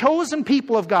to the chosen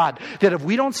people of God that if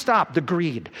we don't stop the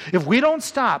greed, if we don't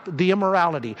stop the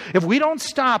immorality, if we don't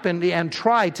stop and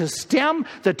try to stem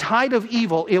the tide of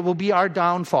evil, it will be our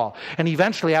downfall. And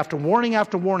eventually, after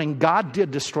warning, God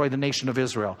did destroy the nation of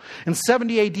Israel in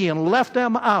 70 AD and left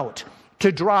them out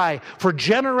to dry for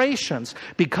generations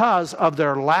because of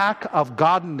their lack of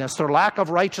godliness, their lack of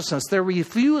righteousness, their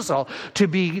refusal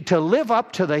to live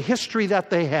up to the history that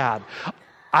they had.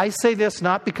 I say this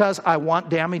not because I want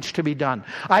damage to be done.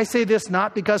 I say this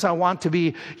not because I want to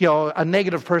be, a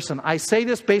negative person. I say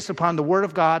this based upon the Word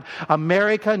of God.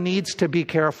 America needs to be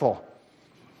careful.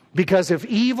 Because if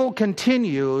evil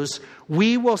continues,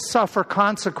 we will suffer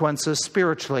consequences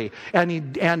spiritually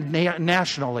and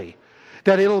nationally.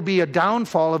 That it'll be a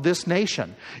downfall of this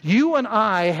nation. You and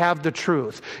I have the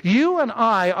truth. You and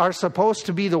I are supposed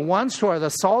to be the ones who are the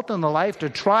salt and the life to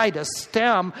try to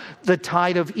stem the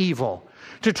tide of evil.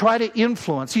 To try to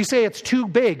influence. You say it's too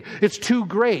big, it's too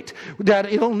great, that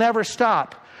it'll never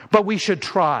stop. But we should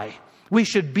try. We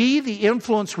should be the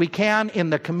influence we can in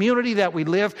the community that we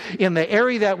live, in the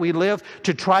area that we live,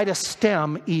 to try to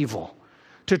stem evil,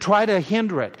 to try to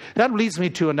hinder it. That leads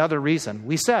me to another reason.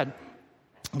 We said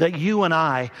that you and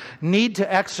I need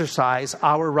to exercise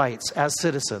our rights as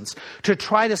citizens to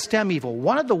try to stem evil.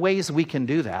 One of the ways we can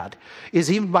do that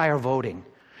is even by our voting.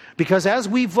 Because as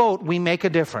we vote, we make a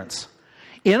difference.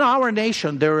 In our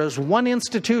nation, there is one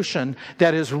institution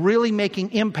that is really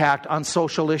making impact on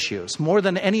social issues, more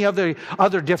than any other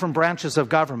different branches of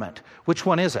government. Which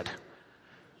one is it?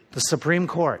 The Supreme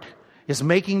Court is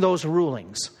making those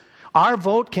rulings. Our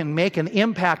vote can make an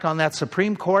impact on that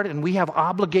Supreme Court, and we have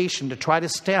obligation to try to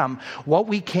stem what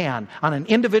we can. On an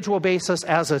individual basis,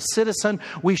 as a citizen,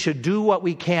 we should do what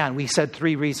we can. We said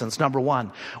 3 reasons. Number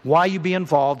 1, why you be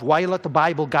involved, why you let the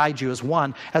Bible guide you is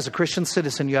one. As a Christian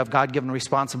citizen, you have God-given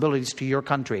responsibilities to your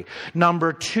country.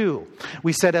 Number 2,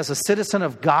 we said as a citizen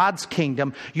of God's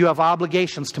kingdom, you have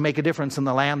obligations to make a difference in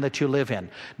the land that you live in.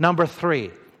 Number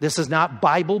 3, this is not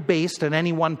Bible-based in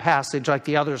any one passage like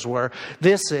the others were.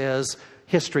 This is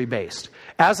history-based.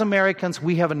 As Americans,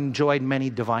 we have enjoyed many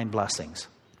divine blessings.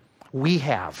 We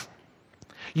have.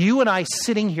 You and I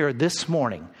sitting here this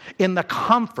morning in the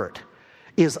comfort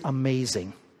is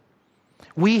amazing.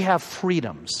 We have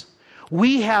freedoms.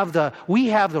 We have the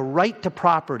right to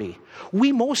property.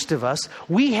 Most of us,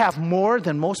 we have more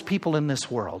than most people in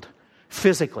this world,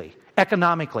 physically,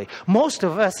 economically. Most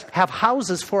of us have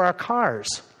houses for our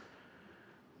cars.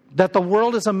 That the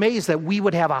world is amazed that we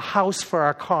would have a house for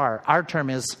our car. Our term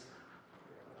is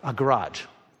a garage.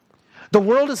 The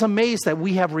world is amazed that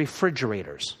we have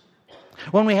refrigerators.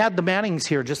 When we had the Mannings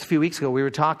here just a few weeks ago, we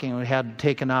were talking, we had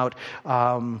taken out,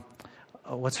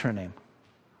 what's her name?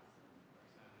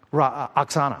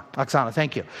 Oksana,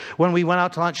 thank you. When we went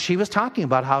out to lunch, she was talking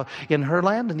about how in her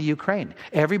land in the Ukraine,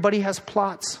 everybody has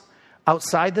plots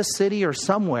outside the city or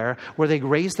somewhere where they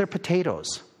raise their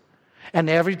potatoes.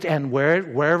 And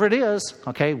wherever it is,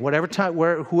 okay,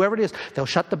 whoever it is, they'll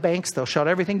shut the banks, they'll shut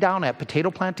everything down at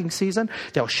potato planting season.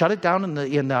 They'll shut it down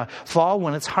in the fall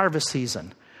when it's harvest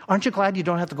season. Aren't you glad you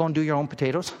don't have to go and do your own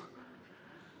potatoes?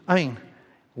 I mean,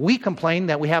 we complain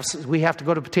that we have to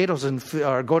go to potatoes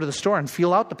or go to the store and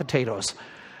feel out the potatoes.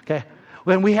 Okay,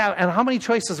 and how many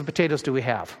choices of potatoes do we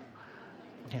have?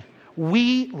 Okay.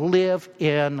 We live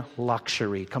in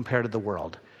luxury compared to the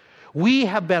world. We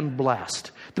have been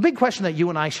blessed. The big question that you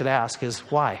and I should ask is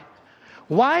why?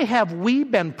 Why have we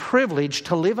been privileged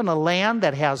to live in a land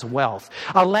that has wealth,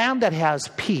 a land that has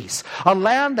peace, a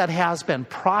land that has been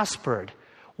prospered?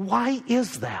 Why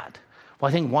is that? Well,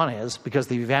 I think one is because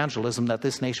the evangelism that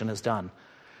this nation has done.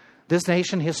 This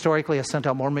nation historically has sent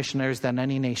out more missionaries than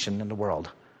any nation in the world.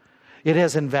 It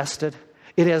has invested.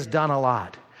 It has done a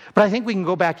lot. But I think we can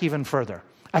go back even further.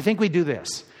 I think we do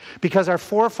this because our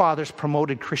forefathers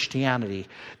promoted Christianity,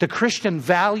 the Christian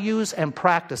values and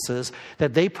practices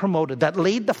that they promoted, that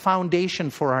laid the foundation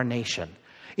for our nation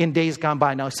in days gone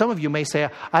by. Now, some of you may say,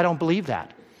 I don't believe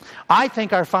that. I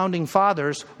think our founding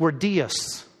fathers were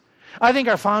deists. I think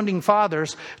our founding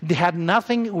fathers had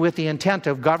nothing with the intent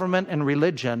of government and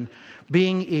religion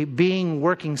being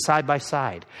working side by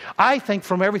side. I think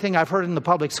from everything I've heard in the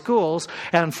public schools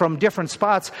and from different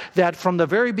spots that from the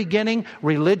very beginning,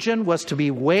 religion was to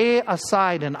be way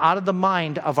aside and out of the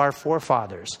mind of our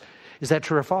forefathers. Is that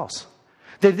true or false?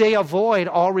 Did they avoid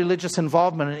all religious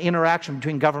involvement and interaction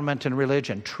between government and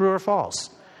religion? True or false?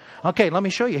 Okay, let me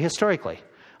show you historically.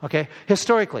 Okay,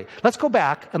 historically. Let's go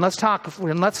back and let's talk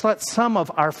and let's let some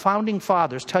of our founding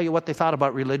fathers tell you what they thought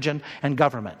about religion and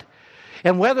government.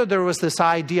 And whether there was this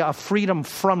idea of freedom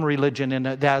from religion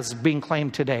that's being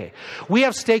claimed today. We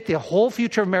have staked the whole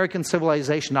future of American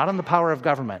civilization, not on the power of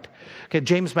government. Okay,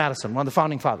 James Madison, one of the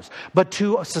founding fathers, but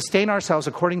to sustain ourselves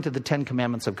according to the 10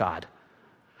 Commandments of God.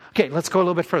 Okay, let's go a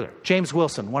little bit further. James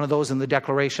Wilson, one of those in the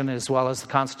Declaration as well as the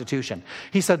Constitution.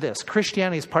 He said this,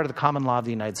 Christianity is part of the common law of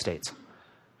the United States.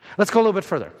 Let's go a little bit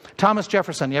further. Thomas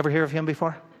Jefferson, you ever hear of him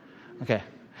before?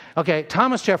 Okay,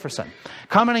 Thomas Jefferson,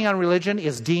 commenting on religion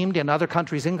is deemed in other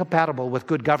countries incompatible with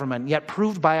good government, yet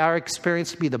proved by our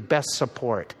experience to be the best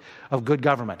support of good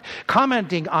government.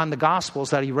 Commenting on the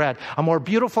Gospels that he read, a more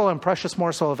beautiful and precious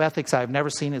morsel of ethics I have never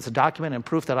seen is a document and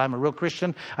proof that I'm a real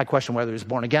Christian. I question whether he was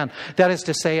born again. That is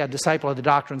to say, a disciple of the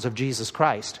doctrines of Jesus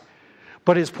Christ.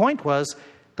 But his point was,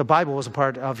 the Bible was a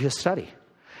part of his study.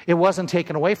 It wasn't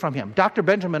taken away from him. Dr.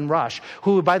 Benjamin Rush,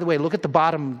 who, by the way, look at the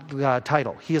bottom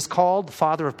title. He is called the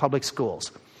father of public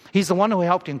schools. He's the one who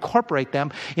helped incorporate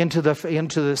them into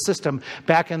the system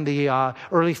back in the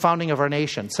early founding of our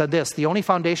nation. Said this, the only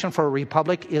foundation for a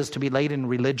republic is to be laid in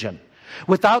religion.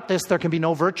 Without this, there can be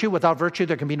no virtue. Without virtue,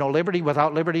 there can be no liberty.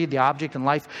 Without liberty, the object in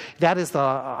life, that is the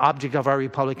object of our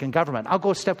Republican government. I'll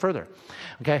go a step further,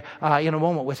 okay, in a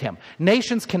moment with him.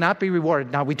 Nations cannot be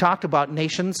rewarded. Now, we talked about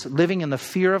nations living in the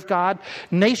fear of God.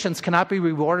 Nations cannot be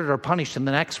rewarded or punished in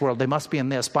the next world. They must be in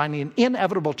this. By an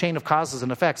inevitable chain of causes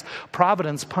and effects,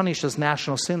 providence punishes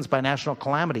national sins by national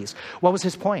calamities. What was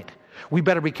his point? We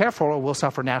better be careful or we'll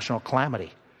suffer national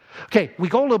calamity. Okay, we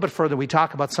go a little bit further. We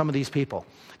talk about some of these people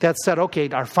that said, okay,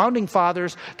 our founding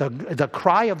fathers, the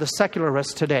cry of the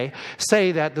secularists today,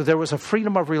 say that there was a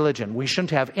freedom of religion. We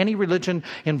shouldn't have any religion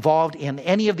involved in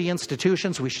any of the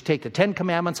institutions. We should take the 10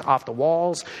 Commandments off the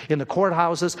walls in the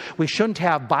courthouses. We shouldn't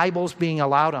have Bibles being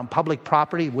allowed on public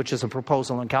property, which is a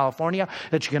proposal in California,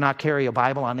 that you cannot carry a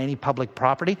Bible on any public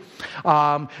property.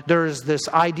 There's this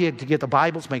idea to get the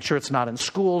Bibles, make sure it's not in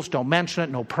schools, don't mention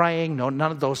it, no praying, no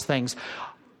none of those things.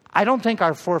 I don't think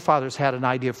our forefathers had an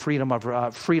idea of freedom of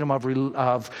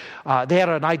they had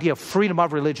an idea of freedom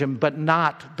of religion, but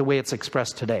not the way it's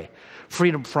expressed today.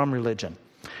 Freedom from religion.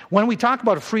 When we talk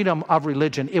about freedom of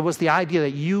religion, it was the idea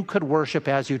that you could worship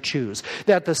as you choose.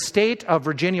 That the state of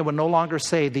Virginia would no longer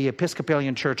say the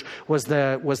Episcopalian Church was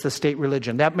the state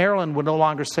religion. That Maryland would no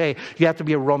longer say you have to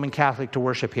be a Roman Catholic to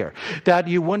worship here. That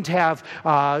you wouldn't have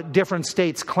different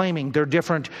states claiming their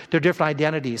different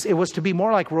identities. It was to be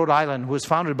more like Rhode Island, who was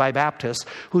founded by Baptists,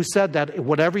 who said that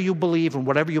whatever you believe and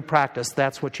whatever you practice,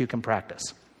 that's what you can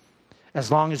practice,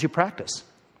 as long as you practice.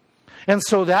 And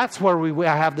so that's where we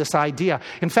have this idea.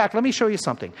 In fact, let me show you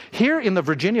something. Here in the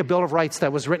Virginia Bill of Rights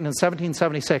that was written in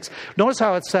 1776, notice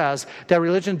how it says that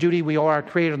religion duty we owe our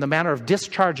Creator in the manner of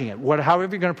discharging it,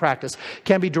 however you're going to practice,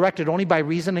 can be directed only by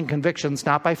reason and convictions,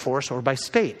 not by force or by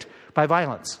state, by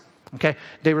violence. Okay?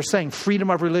 They were saying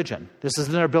freedom of religion. This is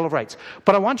in their Bill of Rights.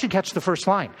 But I want you to catch the first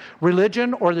line.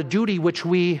 Religion or the duty which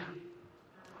we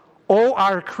owe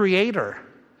our Creator.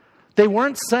 They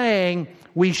weren't saying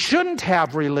we shouldn't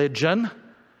have religion.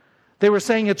 They were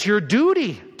saying it's your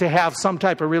duty to have some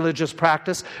type of religious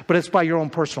practice, but it's by your own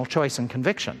personal choice and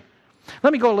conviction.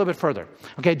 Let me go a little bit further.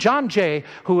 Okay, John Jay,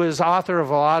 who is author of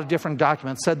a lot of different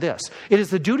documents, said this: "It is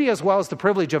the duty as well as the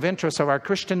privilege of interest of our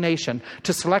Christian nation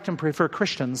to select and prefer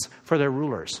Christians for their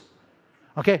rulers."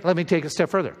 Okay, let me take it a step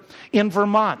further. In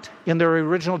Vermont, in their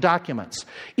original documents,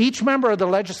 each member of the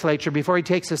legislature, before he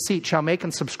takes his seat, shall make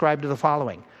and subscribe to the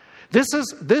following. This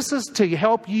is to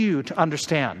help you to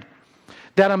understand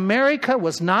that America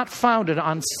was not founded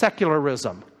on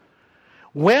secularism.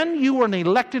 When you were an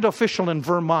elected official in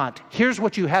Vermont, here's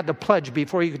what you had to pledge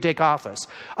before you could take office.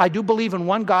 I do believe in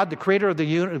one God, the creator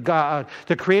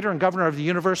and governor of the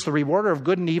universe, the rewarder of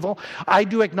good and evil. I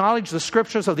do acknowledge the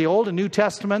scriptures of the Old and New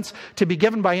Testaments to be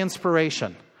given by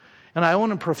inspiration. And I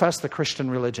own and profess the Christian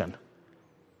religion.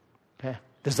 Okay.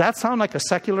 Does that sound like a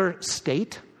secular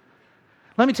state?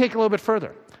 Let me take it a little bit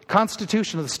further.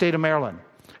 Constitution of the state of Maryland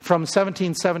from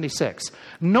 1776.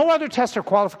 No other test or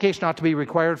qualification ought to be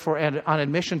required on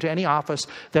admission to any office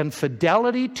than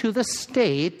fidelity to the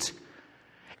state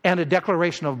and a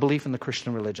declaration of belief in the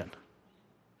Christian religion.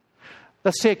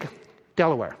 Let's take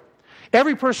Delaware.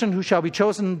 Every person who shall be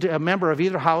chosen a member of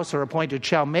either house or appointed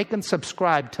shall make and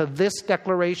subscribe to this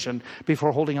declaration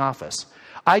before holding office.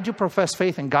 I do profess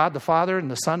faith in God the Father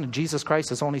and the Son and Jesus Christ,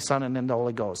 His only Son, and in the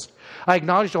Holy Ghost. I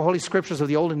acknowledge the Holy Scriptures of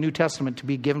the Old and New Testament to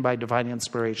be given by divine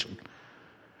inspiration.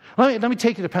 Let me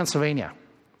take you to Pennsylvania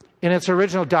in its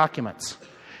original documents.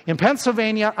 In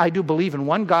Pennsylvania, I do believe in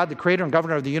one God, the creator and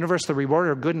governor of the universe, the rewarder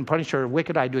of good and punisher of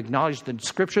wicked. I do acknowledge the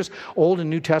Scriptures, Old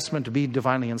and New Testament, to be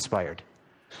divinely inspired.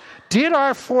 Did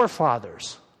our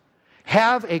forefathers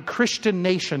have a Christian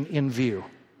nation in view?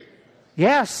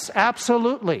 Yes,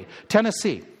 absolutely.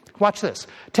 Tennessee. Watch this.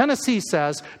 Tennessee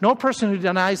says, no person who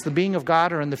denies the being of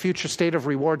God or in the future state of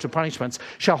rewards or punishments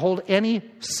shall hold any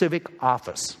civic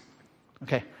office.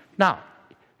 Okay. Now,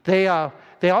 they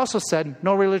also said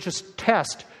no religious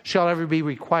test shall ever be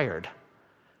required.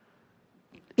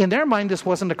 In their mind, this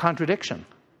wasn't a contradiction.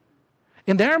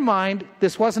 In their mind,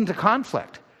 this wasn't a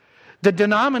conflict. The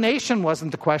denomination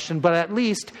wasn't the question, but at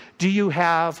least, do you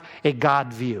have a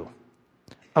God view?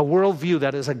 A worldview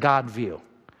that is a God view.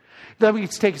 Let me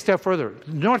take a step further.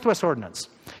 The Northwest Ordinance.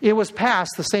 It was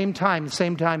passed the same time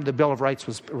the Bill of Rights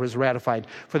was ratified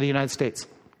for the United States.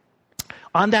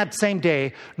 On that same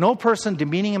day, no person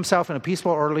demeaning himself in a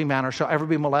peaceful or orderly manner shall ever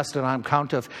be molested on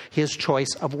account of his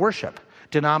choice of worship,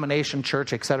 denomination,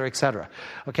 church, etc., etc.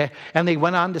 Okay? And they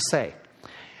went on to say,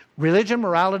 religion,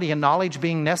 morality, and knowledge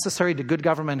being necessary to good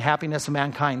government and happiness of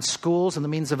mankind, schools and the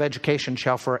means of education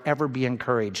shall forever be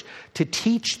encouraged to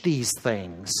teach these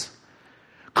things.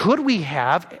 Could we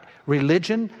have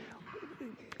religion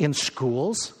in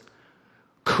schools?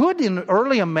 Could in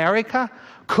early America,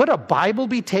 could a Bible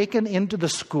be taken into the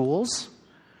schools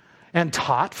and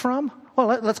taught from? Well,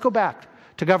 let's go back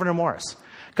to Gouverneur Morris.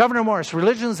 Gouverneur Morris,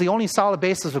 religion is the only solid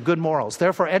basis of good morals.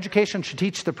 Therefore, education should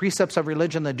teach the precepts of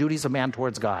religion and the duties of man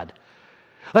towards God.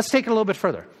 Let's take it a little bit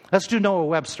further. Let's do Noah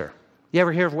Webster. You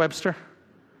ever hear of Webster?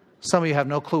 Some of you have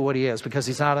no clue what he is because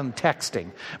he's not on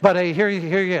texting. But here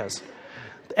he is.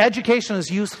 Education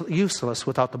is useless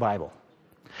without the Bible.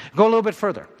 Go a little bit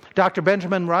further. Dr.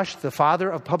 Benjamin Rush, the father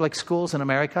of public schools in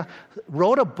America,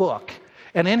 wrote a book.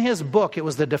 And in his book, it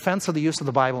was the defense of the use of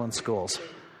the Bible in schools.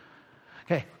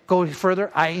 Okay, go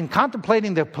further. In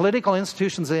contemplating the political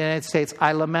institutions of the United States,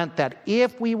 I lament that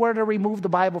if we were to remove the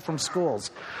Bible from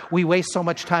schools, we waste so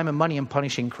much time and money in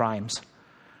punishing crimes.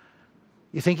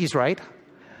 You think he's right?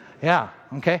 Yeah,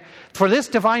 okay. For this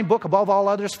divine book, above all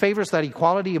others, favors that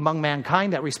equality among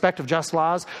mankind, that respect of just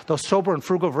laws, those sober and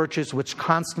frugal virtues which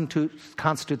constitute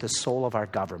the soul of our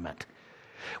government.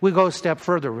 We go a step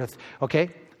further with, okay,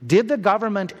 did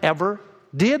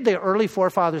the early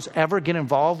forefathers ever get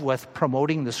involved with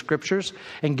promoting the Scriptures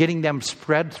and getting them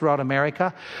spread throughout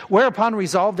America? Whereupon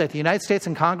resolved that the United States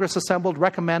and Congress assembled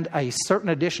recommend a certain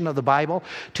edition of the Bible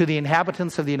to the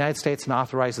inhabitants of the United States and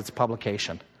authorize its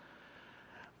publication.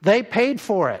 They paid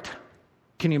for it.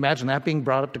 Can you imagine that being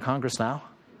brought up to Congress now?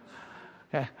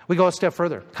 Okay. We go a step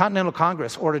further. Continental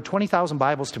Congress ordered 20,000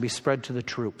 Bibles to be spread to the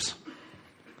troops.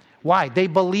 Why? They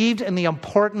believed in the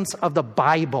importance of the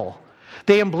Bible.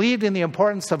 They believed in the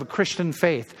importance of a Christian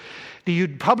faith. The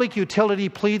public utility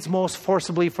pleads most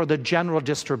forcibly for the general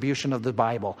distribution of the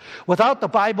Bible. Without the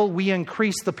Bible, we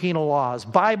increase the penal laws.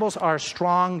 Bibles are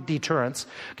strong deterrents.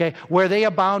 Okay? Where they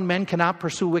abound, men cannot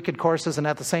pursue wicked courses and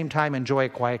at the same time enjoy a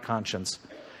quiet conscience.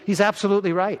 He's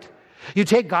absolutely right. You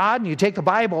take God and you take the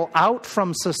Bible out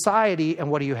from society, and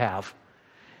what do you have?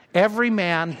 Every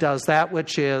man does that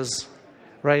which is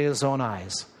right in his own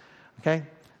eyes. Okay?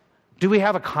 Do we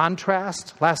have a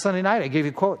contrast? Last Sunday night, I gave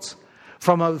you quotes.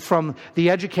 from the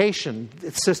education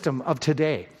system of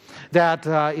today. That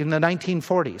in the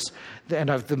 1940s, and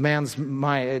the man's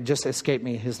it just escaped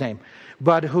me his name,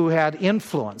 but who had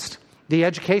influenced the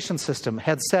education system,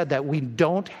 had said that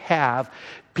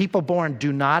people born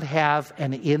do not have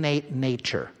an innate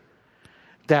nature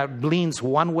that leans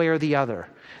one way or the other.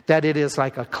 That it is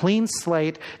like a clean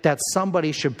slate, that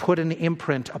somebody should put an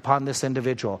imprint upon this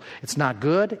individual. It's not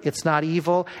good, it's not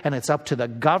evil, and it's up to the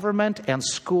government and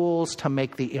schools to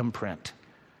make the imprint.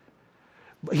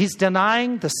 He's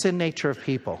denying the sin nature of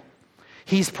people.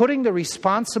 He's putting the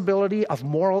responsibility of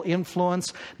moral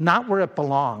influence not where it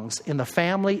belongs, in the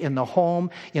family, in the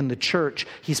home, in the church.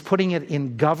 He's putting it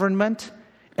in government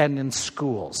and in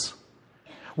schools.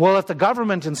 Well, if the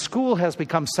government and school has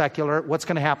become secular, what's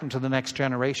going to happen to the next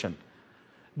generation?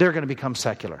 They're going to become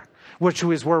secular, which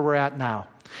is where we're at now.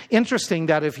 Interesting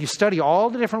that if you study all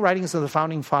the different writings of the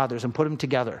Founding Fathers and put them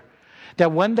together,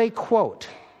 that when they quote,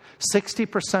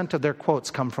 60% of their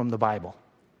quotes come from the Bible.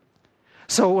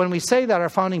 So when we say that our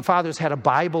Founding Fathers had a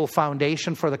Bible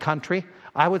foundation for the country,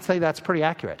 I would say that's pretty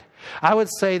accurate. I would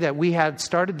say that we had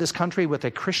started this country with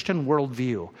a Christian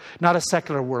worldview, not a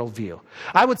secular worldview.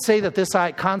 I would say that this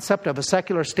concept of a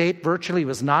secular state virtually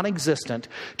was non-existent.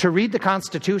 To read the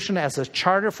Constitution as a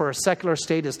charter for a secular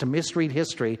state is to misread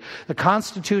history. The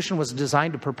Constitution was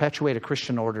designed to perpetuate a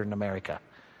Christian order in America.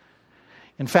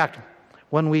 In fact,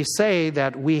 when we say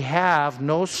that we have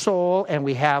no soul and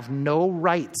we have no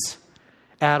rights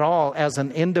at all as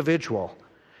an individual,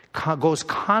 goes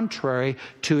contrary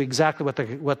to exactly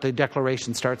what the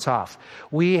Declaration starts off.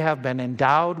 We have been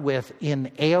endowed with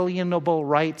inalienable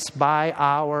rights by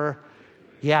our...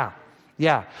 Yeah.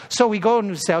 So we go and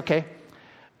we say, okay,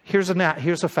 here's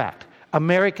a fact.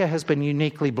 America has been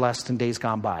uniquely blessed in days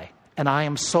gone by. And I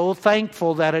am so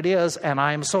thankful that it is, and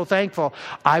I am so thankful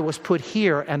I was put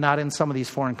here and not in some of these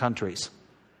foreign countries.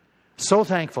 So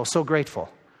thankful, so grateful.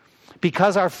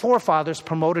 Because our forefathers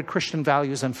promoted Christian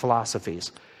values and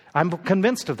philosophies. I'm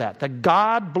convinced of that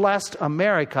God blessed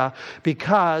America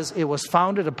because it was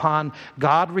founded upon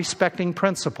God-respecting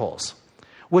principles.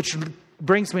 Which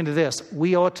brings me to this.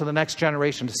 We owe it to the next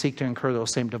generation to seek to incur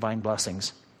those same divine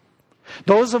blessings.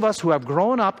 Those of us who have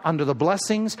grown up under the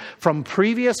blessings from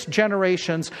previous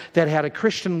generations that had a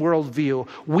Christian worldview,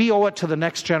 we owe it to the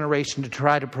next generation to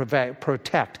try to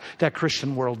protect that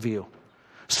Christian worldview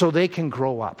so they can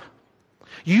grow up.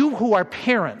 You who are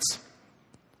parents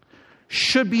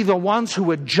should be the ones who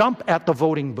would jump at the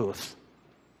voting booth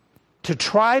to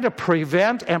try to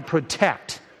prevent and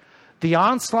protect the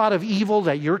onslaught of evil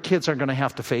that your kids are going to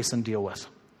have to face and deal with.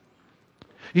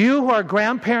 You who are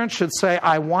grandparents should say,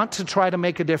 I want to try to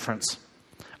make a difference.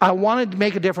 I want to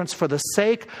make a difference for the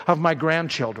sake of my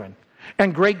grandchildren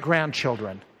and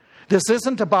great-grandchildren. This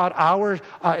isn't about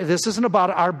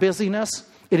our busyness.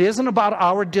 It isn't about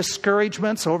our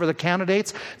discouragements over the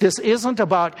candidates. This isn't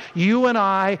about you and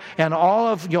I and all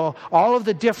of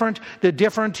the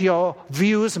different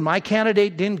views. And my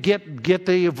candidate didn't get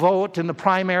the vote in the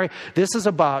primary. This is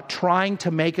about trying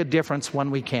to make a difference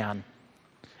when we can,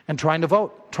 and trying to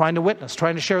vote, trying to witness,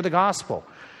 trying to share the gospel.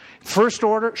 First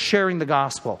order, sharing the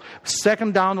gospel.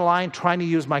 Second down the line, trying to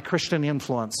use my Christian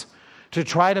influence to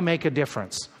try to make a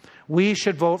difference. We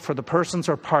should vote for the persons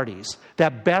or parties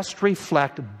that best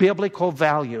reflect biblical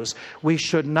values. We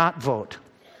should not vote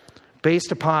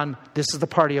based upon, this is the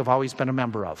party I've always been a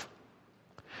member of.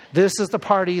 This is the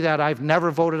party that I've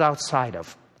never voted outside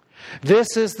of.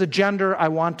 This is the gender I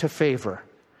want to favor.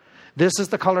 This is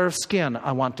the color of skin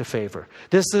I want to favor.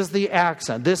 This is the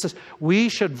accent. We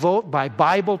should vote by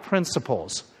Bible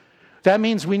principles. That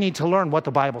means we need to learn what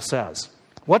the Bible says.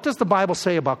 What does the Bible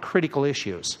say about critical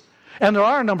issues? And there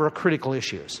are a number of critical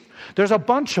issues. There's a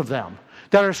bunch of them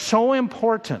that are so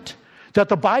important that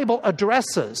the Bible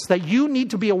addresses, that you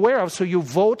need to be aware of so you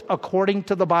vote according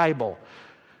to the Bible.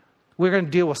 We're going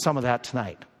to deal with some of that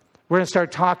tonight. We're going to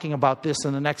start talking about this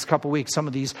in the next couple of weeks, some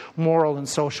of these moral and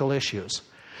social issues.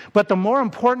 But the more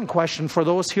important question for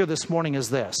those here this morning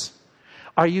is this.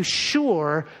 Are you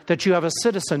sure that you have a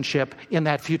citizenship in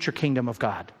that future kingdom of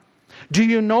God? Do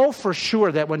you know for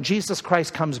sure that when Jesus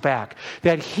Christ comes back,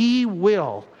 that He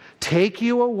will take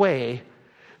you away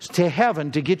to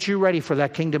heaven to get you ready for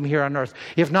that kingdom here on earth?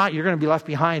 If not, you're going to be left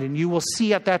behind, and you will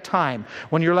see at that time,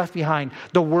 when you're left behind,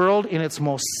 the world in its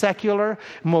most secular,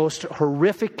 most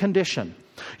horrific condition.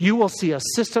 You will see a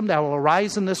system that will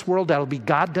arise in this world that will be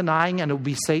God-denying and it will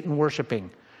be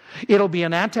Satan-worshiping. It'll be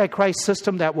an antichrist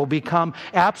system that will become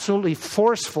absolutely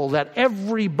forceful, that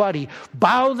everybody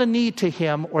bow the knee to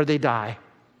him or they die.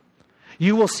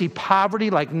 You will see poverty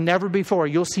like never before.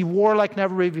 You'll see war like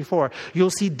never before.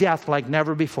 You'll see death like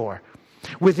never before.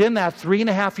 Within that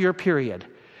 3.5-year period,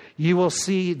 you will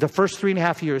see, the first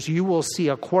 3.5 years, you will see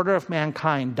 1/4 of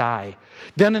mankind die.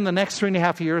 Then in the next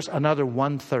 3.5 years, another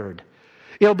 1/3.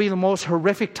 It'll be the most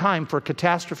horrific time for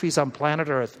catastrophes on planet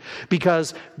Earth,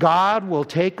 because God will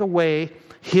take away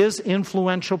His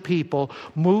influential people,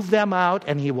 move them out,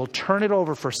 and He will turn it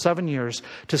over for 7 years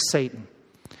to Satan.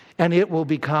 And it will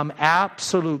become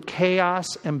absolute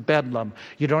chaos and bedlam.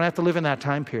 You don't have to live in that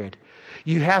time period.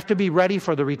 You have to be ready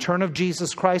for the return of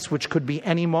Jesus Christ, which could be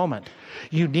any moment.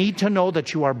 You need to know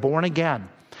that you are born again.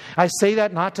 I say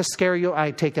that not to scare you.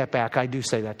 I take that back. I do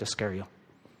say that to scare you.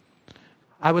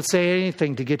 I would say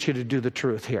anything to get you to do the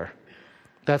truth here.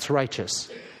 That's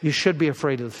righteous. You should be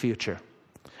afraid of the future.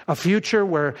 A future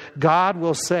where God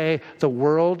will say, the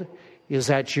world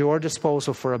is at your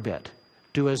disposal for a bit.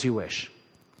 Do as you wish.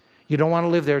 You don't want to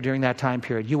live there during that time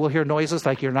period. You will hear noises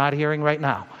like you're not hearing right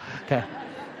now. Okay?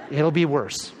 It'll be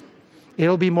worse.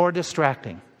 It'll be more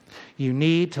distracting. You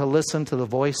need to listen to the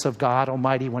voice of God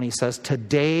Almighty when He says,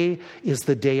 today is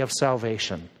the day of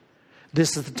salvation.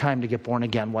 This is the time to get born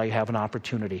again while you have an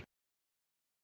opportunity.